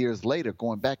 30 years later,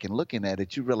 going back and looking at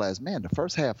it, you realize, man, the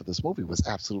first half of this movie was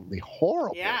absolutely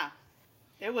horrible. Yeah,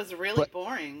 it was really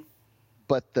boring.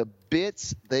 But the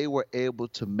bits they were able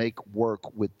to make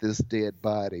work with this dead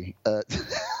body,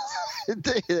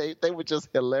 they were just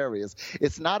hilarious.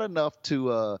 It's not enough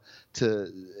to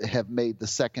have made the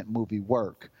second movie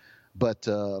work, but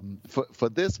for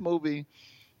this movie,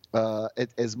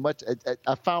 As much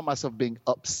I found myself being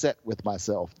upset with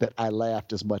myself that I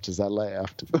laughed as much as I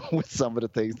laughed with some of the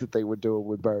things that they were doing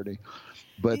with Bernie.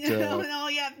 But no,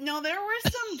 there were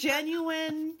some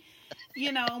genuine,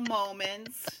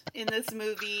 moments in this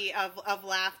movie of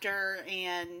laughter,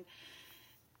 and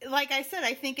like I said,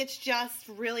 I think it's just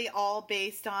really all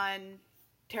based on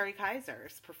Terry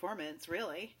Kaiser's performance.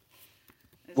 Really,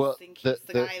 I think he's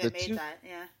the guy that made that.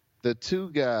 Yeah. The two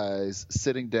guys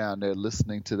sitting down there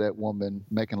listening to that woman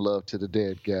making love to the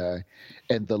dead guy,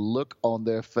 and the look on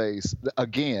their face,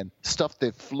 again, stuff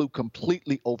that flew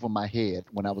completely over my head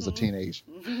when I was a teenager,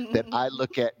 that I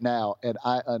look at now and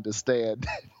I understand.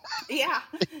 Yeah.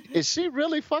 Is she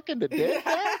really fucking the dead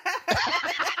guy?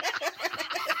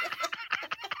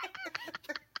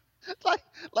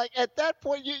 like at that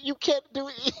point, you can't do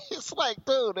it. It's like,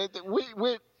 dude,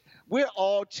 we're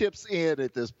all chips in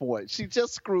at this point. She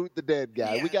just screwed the dead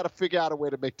guy. Yeah. We got to figure out a way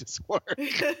to make this work.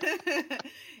 Yeah.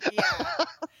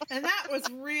 And that was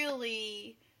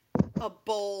really a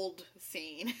bold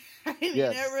scene. I mean,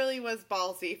 yes. It really was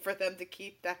ballsy for them to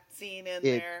keep that scene in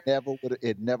there.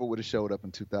 It never would have showed up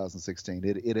in 2016.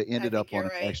 It ended up on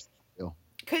an extra film.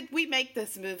 Could we make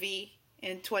this movie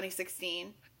in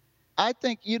 2016? I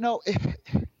think,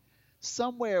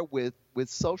 somewhere with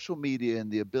social media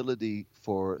and the ability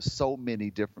for so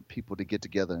many different people to get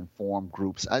together and form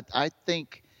groups, I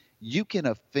think you can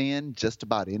offend just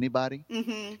about anybody.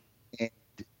 Mm-hmm.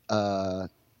 And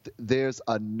there's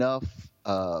enough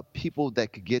people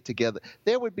that could get together.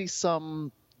 There would be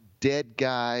some dead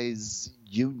guys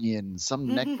union, some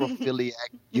necrophiliac,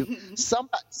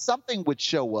 something would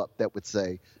show up that would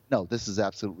say, no, this is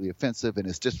absolutely offensive and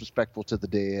it's disrespectful to the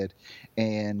dead,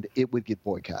 and it would get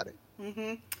boycotted.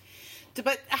 Mm-hmm.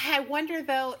 But I wonder,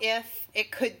 though, if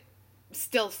it could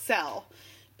still sell.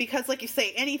 Because, like you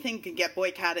say, anything can get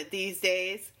boycotted these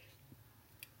days.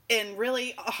 And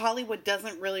really, Hollywood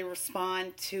doesn't really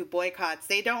respond to boycotts.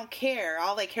 They don't care.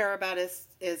 All they care about is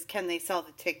can they sell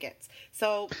the tickets.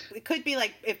 So it could be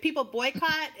like, if people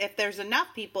boycott, if there's enough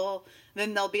people,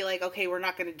 then they'll be like, okay, we're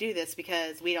not going to do this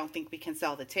because we don't think we can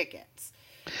sell the tickets.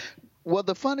 Well,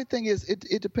 the funny thing is,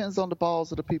 it depends on the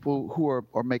balls of the people who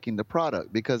are making the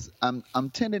product, because I'm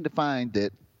tending to find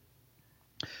that,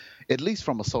 at least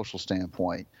from a social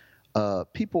standpoint,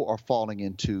 people are falling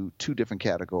into two different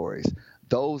categories.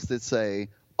 Those that say,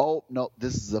 oh, no,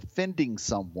 this is offending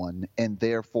someone and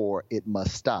therefore it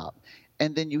must stop.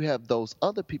 And then you have those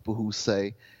other people who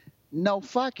say, no,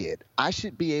 fuck it. I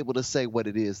should be able to say what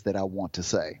it is that I want to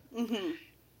say. Mm-hmm.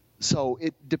 So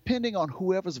depending on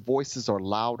whoever's voices are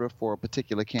louder for a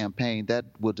particular campaign, that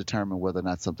will determine whether or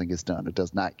not something gets done or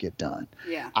does not get done.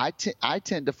 Yeah. I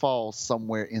tend to fall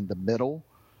somewhere in the middle,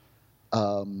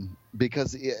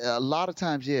 because a lot of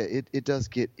times,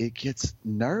 it gets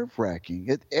nerve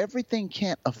wracking. Everything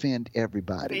can't offend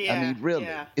everybody. Yeah, I mean, really,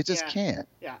 it just yeah, can't.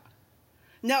 Yeah.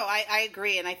 No, I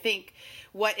agree. And I think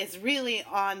what is really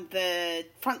on the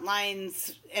front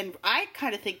lines, and I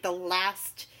kind of think the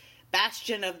last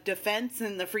bastion of defense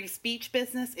in the free speech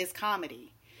business, is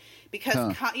comedy.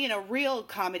 Because, real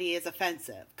comedy is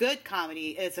offensive. Good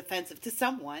comedy is offensive to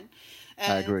someone.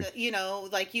 And, I agree.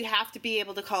 Like, you have to be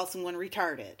able to call someone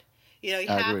retarded. You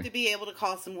have to be able to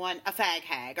call someone a fag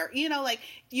hag, or, like,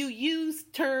 you use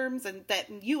terms that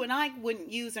you and I wouldn't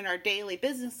use in our daily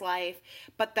business life,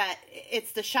 but that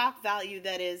it's the shock value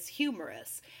that is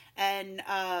humorous. And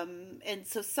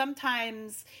so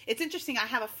sometimes it's interesting. I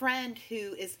have a friend who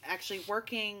is actually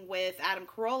working with Adam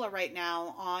Carolla right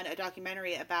now on a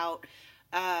documentary about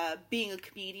being a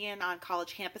comedian on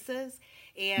college campuses,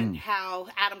 and how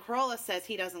Adam Carolla says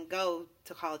he doesn't go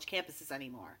to college campuses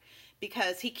anymore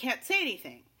because he can't say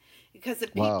anything. Because the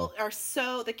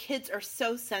kids are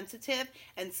so sensitive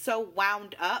and so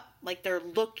wound up, like they're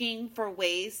looking for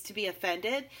ways to be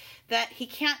offended, that he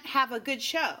can't have a good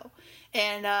show.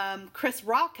 And Chris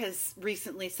Rock has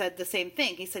recently said the same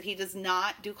thing. He said he does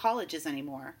not do colleges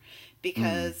anymore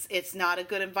because it's not a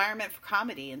good environment for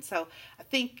comedy. And so I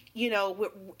think,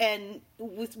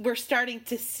 we're starting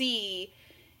to see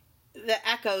the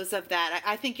echoes of that.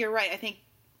 I think you're right. I think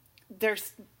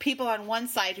there's people on one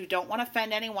side who don't want to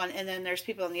offend anyone, and then there's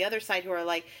people on the other side who are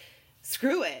like,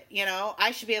 screw it,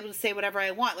 I should be able to say whatever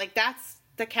I want. Like, that's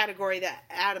the category that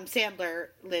Adam Sandler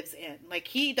lives in. Like,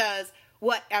 he does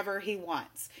whatever he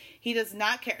wants. He does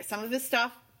not care. Some of his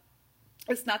stuff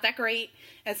is not that great,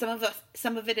 and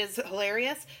some of it is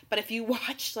hilarious, but if you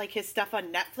watch, like, his stuff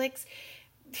on Netflix,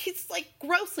 he's, like,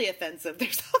 grossly offensive.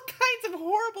 There's all kinds of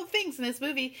horrible things in this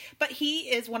movie, but he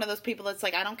is one of those people that's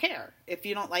like, I don't care. If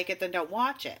you don't like it, then don't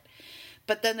watch it.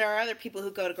 But then there are other people who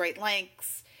go to great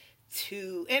lengths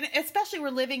to, and especially we're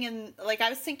living in, like, I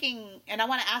was thinking, and I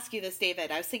want to ask you this,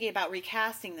 David. I was thinking about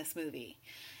recasting this movie.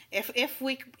 If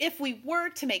we were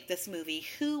to make this movie,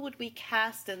 who would we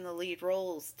cast in the lead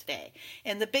roles today?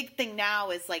 And the big thing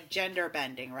now is like gender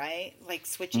bending, right? Like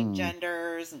switching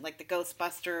genders, and like the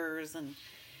Ghostbusters. And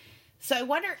so I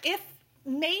wonder if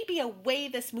maybe a way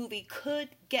this movie could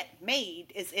get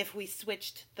made is if we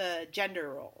switched the gender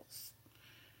roles.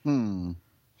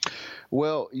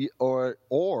 Well, you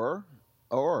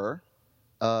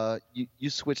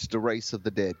switch the race of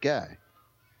the dead guy.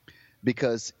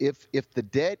 Because if the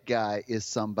dead guy is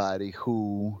somebody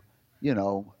who,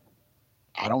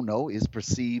 I don't know, is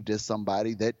perceived as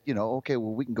somebody that, okay,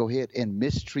 well, we can go ahead and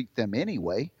mistreat them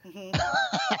anyway,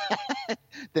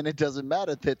 then it doesn't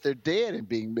matter that they're dead and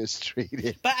being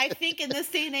mistreated. But I think in this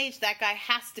day and age, that guy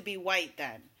has to be white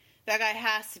then. That guy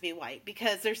has to be white,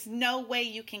 because there's no way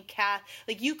you can cast,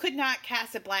 like, you could not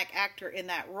cast a black actor in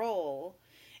that role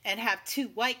and have two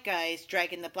white guys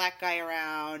dragging the black guy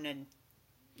around and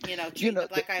treat the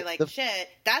black guy like shit.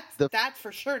 That's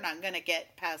for sure not going to get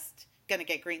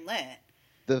green lit.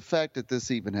 The fact that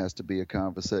this even has to be a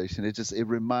conversation, it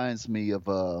reminds me of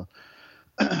a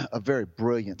very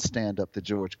brilliant stand-up that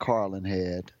George Carlin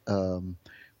had,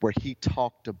 where he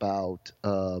talked about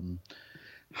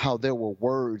how there were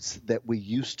words that we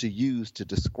used to use to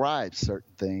describe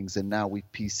certain things, and now we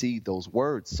PC'd those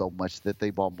words so much that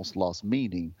they've almost lost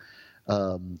meaning.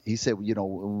 He said,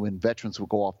 when veterans would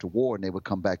go off to war and they would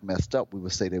come back messed up, we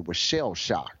would say they were shell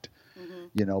shocked,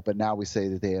 but now we say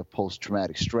that they have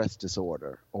post-traumatic stress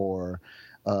disorder, or,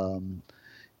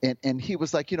 and he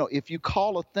was like, if you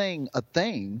call a thing,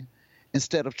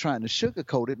 instead of trying to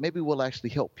sugarcoat it, maybe we'll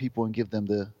actually help people and give them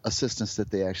the assistance that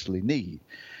they actually need.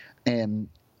 And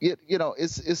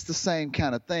it's the same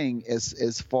kind of thing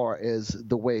as far as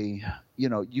the way,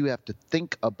 you have to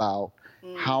think about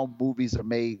how movies are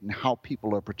made and how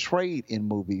people are portrayed in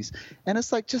movies. And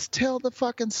it's like, just tell the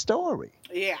fucking story.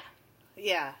 Yeah.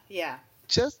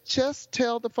 Just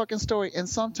tell the fucking story. And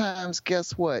sometimes,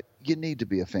 guess what? You need to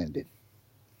be offended.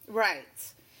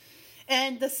 Right.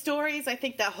 And the stories, I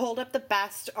think, that hold up the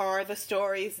best are the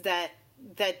stories that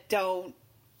don't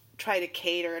try to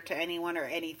cater to anyone or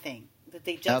anything. That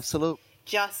they just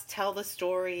tell the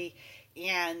story,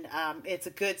 and it's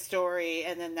a good story,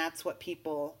 and then that's what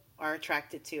people are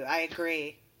attracted to. I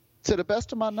agree. To the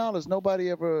best of my knowledge, nobody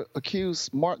ever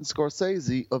accused Martin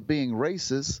Scorsese of being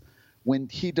racist when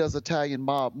he does Italian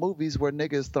mob movies where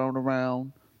nigga is thrown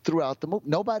around throughout the movie.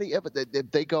 Nobody ever,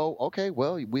 they go, okay,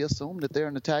 well, we assume that they're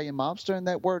an Italian mobster and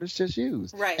that word is just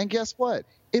used. Right. And guess what?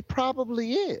 It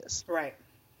probably is. Right.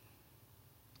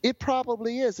 It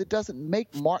probably is. It doesn't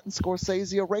make Martin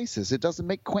Scorsese a racist. It doesn't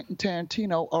make Quentin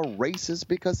Tarantino a racist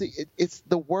because it's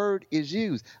the word is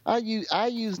used. I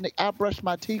brush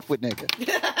my teeth with nigga.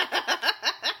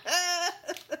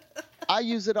 I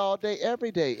use it all day,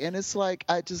 every day, and it's like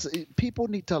people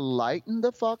need to lighten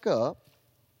the fuck up,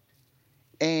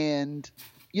 and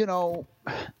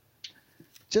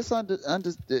just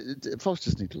folks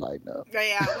just need to lighten up.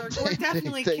 Yeah, we're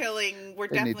definitely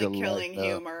killing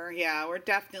humor. Yeah, we're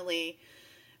definitely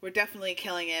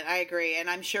killing it. I agree, and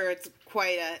I'm sure it's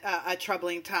quite a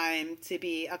troubling time to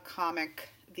be a comic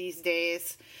these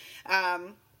days.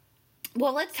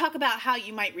 Well, let's talk about how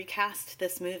you might recast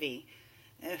this movie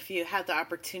if you had the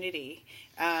opportunity.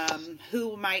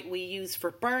 Who might we use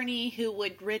for Bernie? Who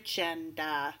would Rich and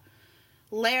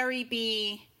Larry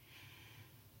be?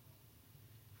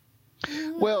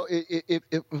 Well,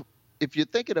 if you're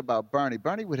thinking about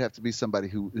Bernie would have to be somebody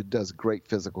who does great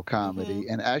physical comedy.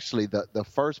 And actually, the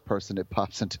first person that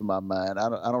pops into my mind, I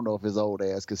don't know if his old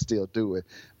ass could still do it,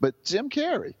 but Jim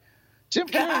Carrey. Jim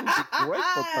Carrey would be great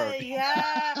for Bernie.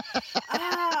 Yeah.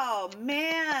 Oh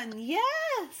man,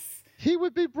 yes. He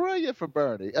would be brilliant for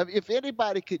Bernie. I mean, if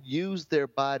anybody could use their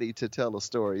body to tell a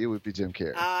story, it would be Jim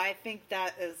Carrey. I think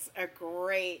that is a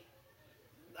great.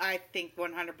 I think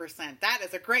 100%. That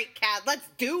is a great cast. Let's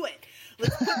do it.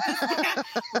 Let's put this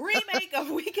remake of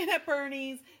Weekend at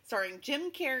Bernie's starring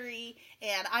Jim Carrey.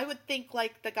 And I would think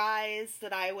like the guys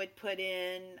that I would put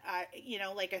in,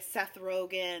 like a Seth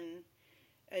Rogen.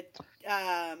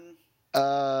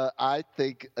 I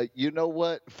think, you know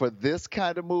what? For this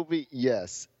kind of movie,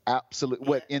 yes, absolutely. Yeah.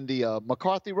 What, in the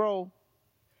McCarthy role?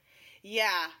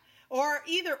 Yeah. Or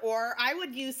either or. I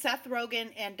would use Seth Rogen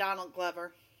and Donald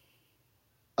Glover.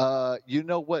 You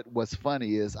know what's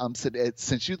funny is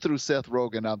since you threw Seth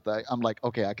Rogen, I'm like,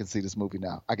 okay, I can see this movie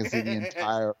now. I can see the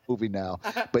entire movie now.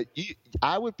 But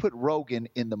I would put Rogen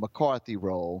in the McCarthy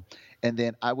role, and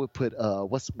then I would put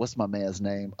what's my man's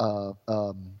name?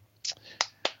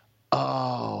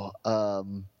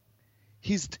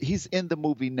 he's in the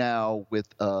movie now with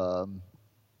Bryan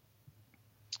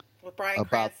about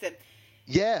Cranston.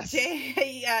 yes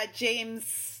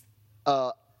James.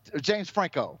 James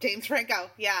Franco. James Franco.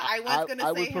 Yeah, I was going to say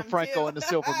I would him put Franco too. in the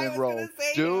Silverman role.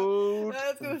 Dude,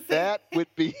 Say that would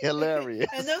be hilarious.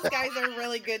 And those guys are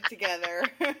really good together.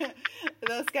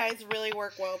 Those guys really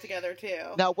work well together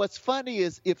too. Now, what's funny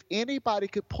is if anybody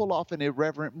could pull off an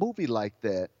irreverent movie like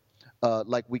that,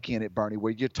 like Weekend at Bernie,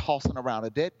 where you're tossing around a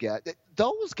dead guy,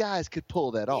 those guys could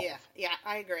pull that off. Yeah,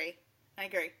 I agree.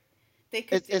 They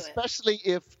could do especially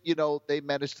if they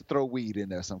managed to throw weed in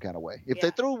there some kind of way. If Yeah.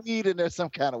 they threw weed in there some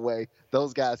kind of way,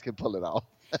 those guys can pull it off.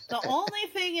 The only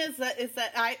thing is that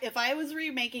if I was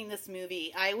remaking this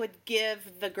movie, I would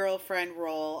give the girlfriend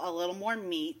role a little more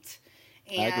meat,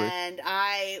 and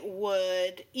I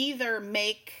would either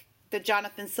make the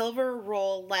Jonathan Silver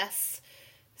role less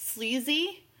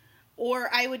sleazy, or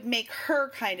I would make her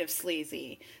kind of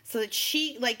sleazy, so that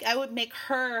I would make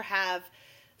her have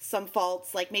some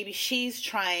faults, like maybe she's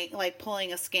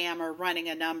pulling a scam or running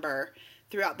a number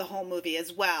throughout the whole movie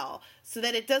as well, so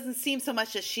that it doesn't seem so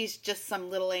much that she's just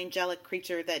some little angelic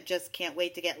creature that just can't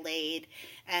wait to get laid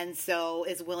and so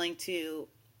is willing to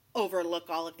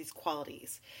overlook all of these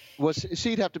qualities. Well,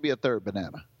 she'd have to be a third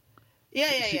banana.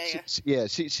 Yeah.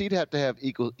 She'd have to have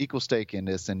equal stake in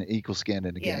this and equal skin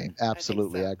in the game.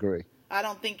 Absolutely, I agree. I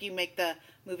don't think you make the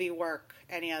movie work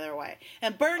any other way.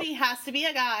 And Bernie has to be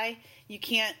a guy.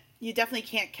 You definitely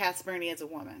can't cast Bernie as a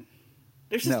woman.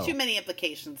 There's just too many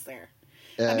implications there.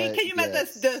 I mean, can you imagine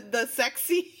the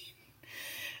sexy?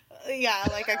 Yeah,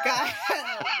 like a guy.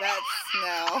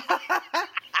 No.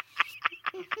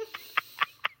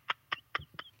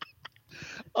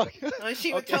 Okay.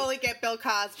 She would totally get Bill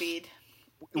Cosby'd.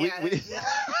 Yeah, it would be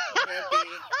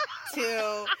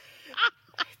too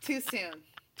soon.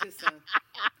 Too soon.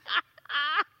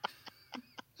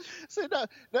 See, no,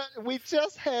 we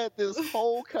just had this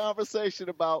whole conversation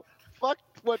about fuck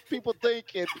what people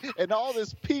think and all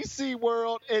this PC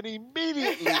world, and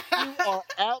immediately you are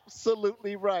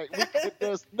absolutely right.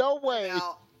 There's no way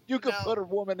you could put a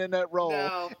woman in that role.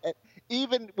 No. And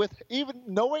even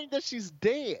knowing that she's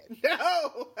dead.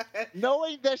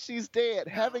 Knowing that she's dead,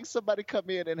 having somebody come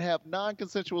in and have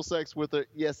non-consensual sex with her,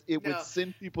 yes, it would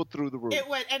send people through the roof. It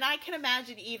would, and I can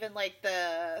imagine even like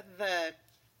the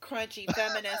crunchy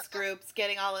feminist groups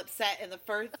getting all upset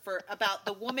about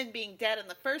the woman being dead in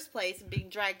the first place and being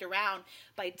dragged around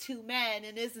by two men,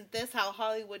 and isn't this how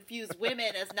Hollywood views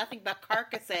women, as nothing but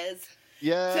carcasses?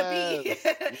 Yes.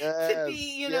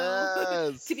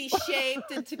 To be shaped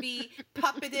and to be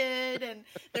puppeted, and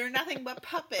they're nothing but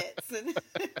puppets, and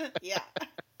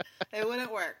it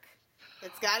wouldn't work.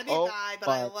 It's got to be a guy, but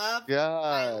I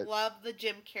love the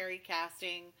Jim Carrey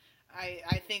casting.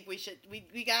 I think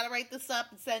we got to write this up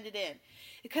and send it in,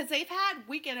 because they've had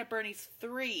Weekend at Bernie's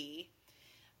 3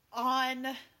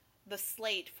 on the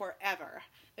slate forever.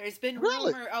 There's been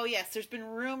there's been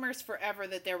rumors forever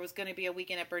that there was going to be a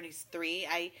Weekend at Bernie's 3.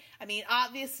 I mean,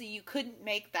 obviously you couldn't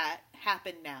make that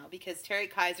happen now because Terry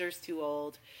Kaiser's too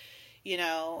old.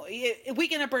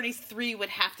 Weekend at Bernie's 3 would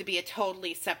have to be a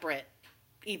totally separate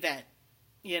event.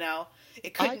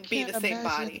 It couldn't be the same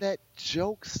body. That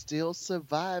joke's still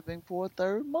surviving for a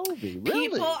third movie. Really?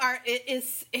 People are.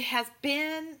 It has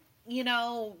been,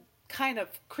 kind of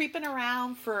creeping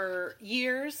around for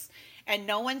years, and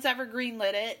no one's ever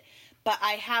greenlit it. But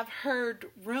I have heard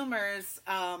rumors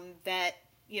that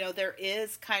there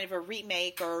is kind of a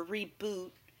remake or a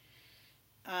reboot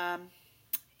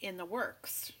in the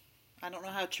works. I don't know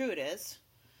how true it is.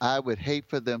 I would hate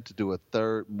for them to do a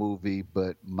third movie,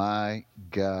 but my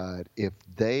God, if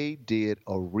they did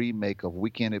a remake of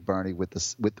Weekend at Bernie with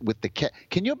the cast,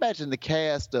 can you imagine the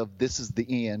cast of This Is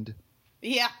the End?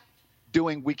 Yeah.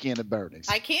 Doing Weekend at Bernie's.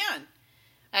 I can.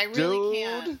 I really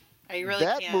can. I really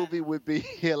can. That movie would be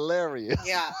hilarious.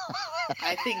 Yeah,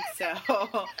 I think so.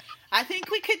 I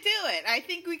think we could do it. I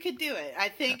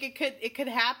think it could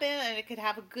happen, and it could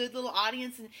have a good little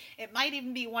audience, and it might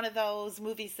even be one of those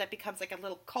movies that becomes like a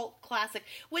little cult classic,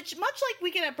 which, much like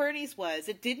Weekend at Bernie's was,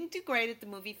 it didn't do great at the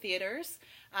movie theaters,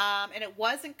 and it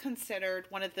wasn't considered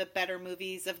one of the better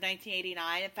movies of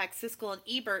 1989. In fact, Siskel and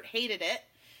Ebert hated it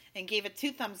and gave it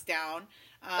 2 thumbs down.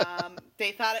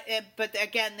 They thought it, but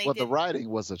again, the writing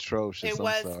was atrocious. It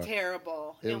was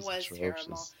terrible. It was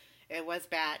terrible. It was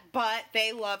bad, but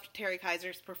they loved Terry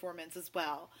Kaiser's performance as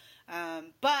well.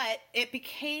 But it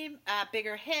became a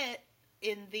bigger hit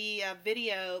in the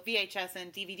video, VHS,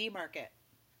 and DVD market.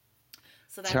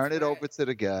 So that's turn it over to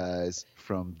the guys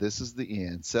from This Is the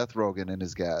End, Seth Rogen and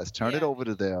his guys. Turn it over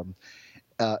to them.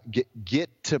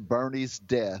 Get to Bernie's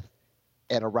death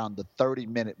at around the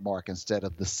 30-minute mark instead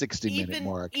of the 60-minute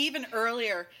mark. Even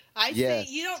earlier. I say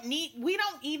we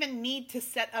don't even need to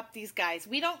set up these guys.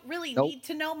 We don't really need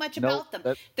to know much about them.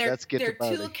 They're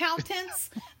two accountants.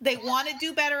 They want to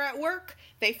do better at work.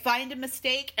 They find a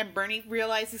mistake, and Bernie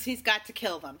realizes he's got to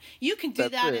kill them. You can do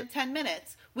that in 10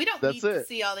 minutes. We don't need to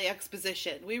see all the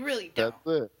exposition. We really don't.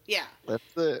 That's it. Yeah. That's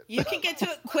it. You can get to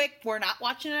it quick. We're not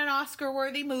watching an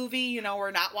Oscar-worthy movie.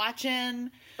 We're not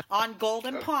watching on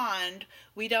Golden Pond.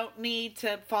 We don't need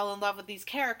to fall in love with these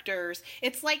characters.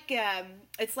 It's like The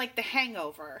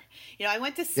Hangover. I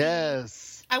went to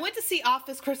see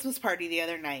Office Christmas Party the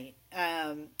other night.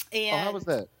 And how was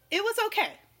that? It was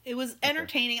okay. It was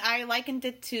entertaining. I likened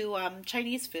it to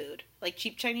Chinese food, like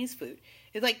cheap Chinese food.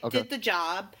 It did the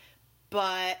job.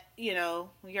 But,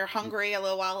 you're hungry a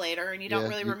little while later and you don't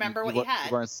really remember what you had.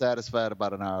 You weren't satisfied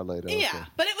about an hour later. Yeah, okay.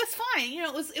 But it was fine.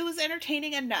 It was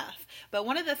entertaining enough. But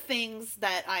one of the things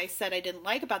that I said I didn't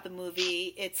like about the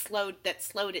movie, slowed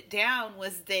it down,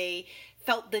 was they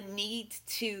felt the need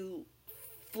to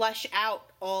flesh out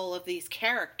all of these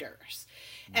characters.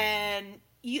 And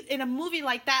in a movie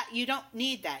like that, you don't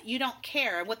need that. You don't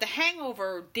care. And what The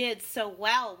Hangover did so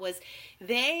well was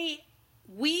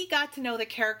we got to know the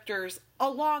characters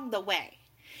along the way.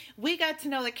 We got to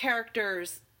know the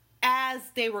characters as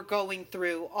they were going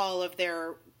through all of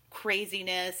their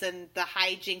craziness and the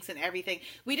hijinks and everything.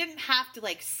 We didn't have to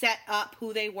set up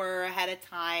who they were ahead of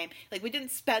time. We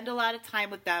didn't spend a lot of time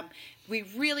with them. We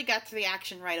really got to the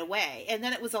action right away. And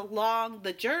then it was along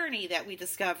the journey that we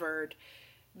discovered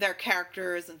their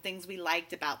characters and things we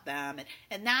liked about them.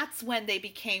 And that's when they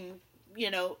became,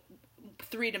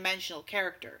 three-dimensional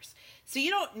characters. So you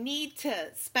don't need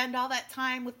to spend all that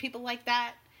time with people like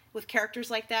that, with characters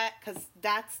like that, because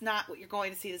that's not what you're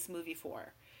going to see this movie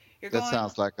for.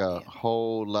 Sounds like a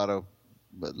whole lot of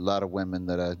women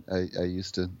that I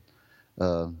used to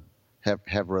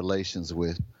have relations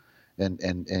with, and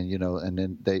then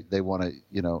they want to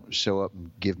show up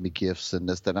and give me gifts and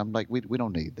this, that. I'm like, we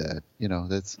don't need that.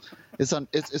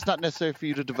 It's not necessary for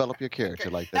you to develop your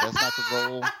character like that. That's not the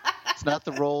role. It's not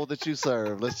the role that you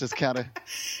serve. Let's just kind of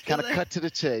cut to the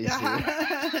chase here.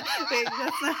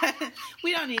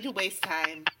 We don't need to waste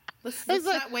time. Let's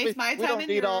not waste my time and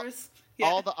yours.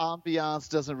 All the ambiance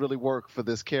doesn't really work for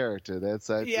this character. Let's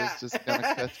just kind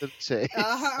of cut to the chase.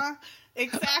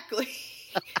 Exactly.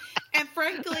 And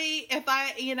frankly, if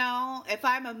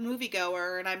I'm a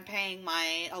moviegoer and I'm paying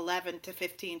my $11 to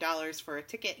 $15 for a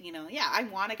ticket, I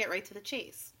want to get right to the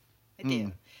chase. I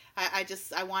do.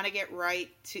 I want to get right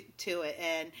to it.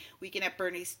 And Weekend at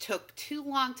Bernie's took too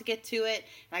long to get to it.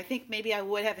 And I think maybe I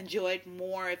would have enjoyed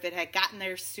more if it had gotten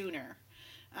there sooner.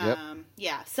 Yep.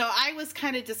 So I was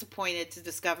kind of disappointed to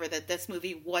discover that this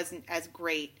movie wasn't as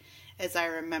great as I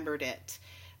remembered it.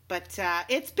 But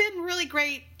it's been really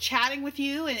great chatting with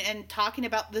you and talking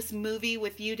about this movie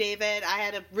with you, David. I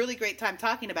had a really great time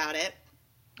talking about it.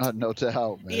 No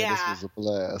doubt, man. Yeah. This was a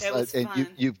blast. It was fun.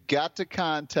 You've got to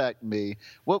contact me.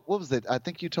 What was it? I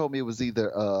think you told me it was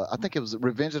either I think it was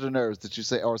Revenge of the Nerds that you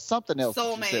say, or something else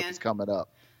Soul that you said was coming up.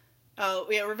 Oh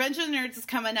yeah, Revenge of the Nerds is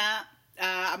coming up.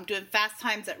 I'm doing Fast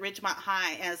Times at Ridgemont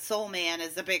High, and Soul Man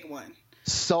is the big one.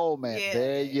 Soul Man,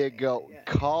 there you go. Yeah.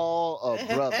 Call a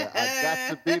brother. I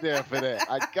got to be there for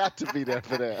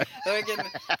that.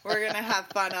 We're gonna have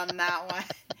fun on that one.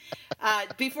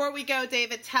 Before we go,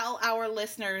 David, tell our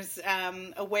listeners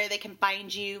where they can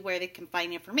find you, where they can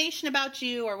find information about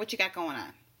you, or what you got going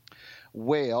on.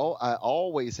 Well, I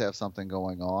always have something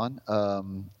going on.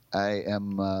 I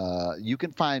am. You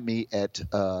can find me at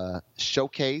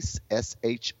Showcase,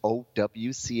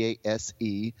 SHOWCASE,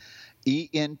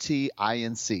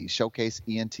 ENTINC,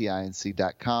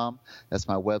 showcaseentinc.com. That's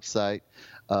my website.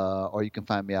 Or you can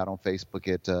find me out on Facebook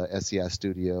at SEI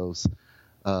Studios.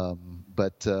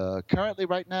 But currently,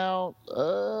 right now,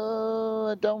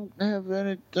 I don't have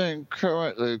anything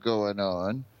currently going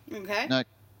on. Okay.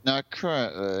 Not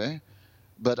currently.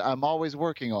 But I'm always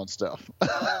working on stuff.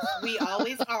 We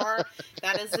always are.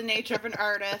 That is the nature of an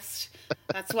artist.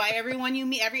 That's why every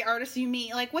artist you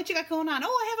meet, like, what you got going on? Oh,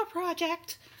 I have a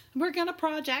project. We're going to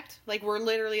project. Like, we're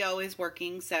literally always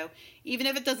working. So even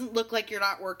if it doesn't look like you're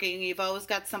not working, you've always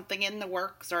got something in the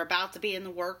works or about to be in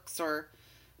the works or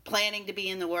planning to be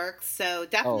in the works. So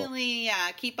definitely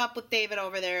keep up with David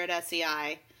over there at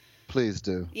SEI. Please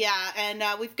do. Yeah, and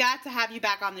we've got to have you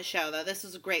back on the show, though. This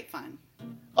was great fun.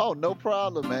 Oh, no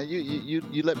problem, man.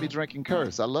 You let me drink and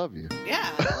curse. I love you. Yeah.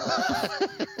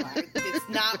 It's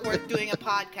not worth doing a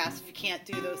podcast if you can't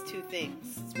do those two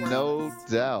things. No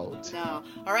doubt. No.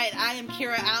 All right. I am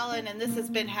Kira Allen, and this has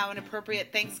been How Inappropriate.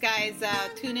 Thanks, guys.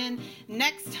 Tune in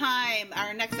next time.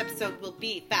 Our next episode will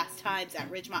be Fast Times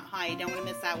at Ridgemont High. You don't want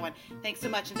to miss that one. Thanks so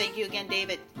much, and thank you again,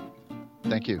 David.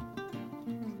 Thank you.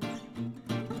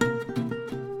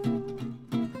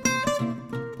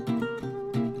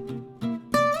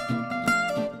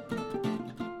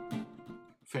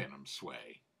 Phantom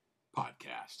Sway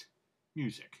podcast,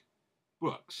 music,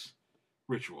 books,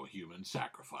 ritual human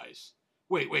sacrifice.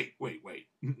 Wait,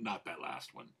 not that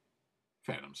last one.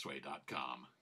 PhantomSway.com.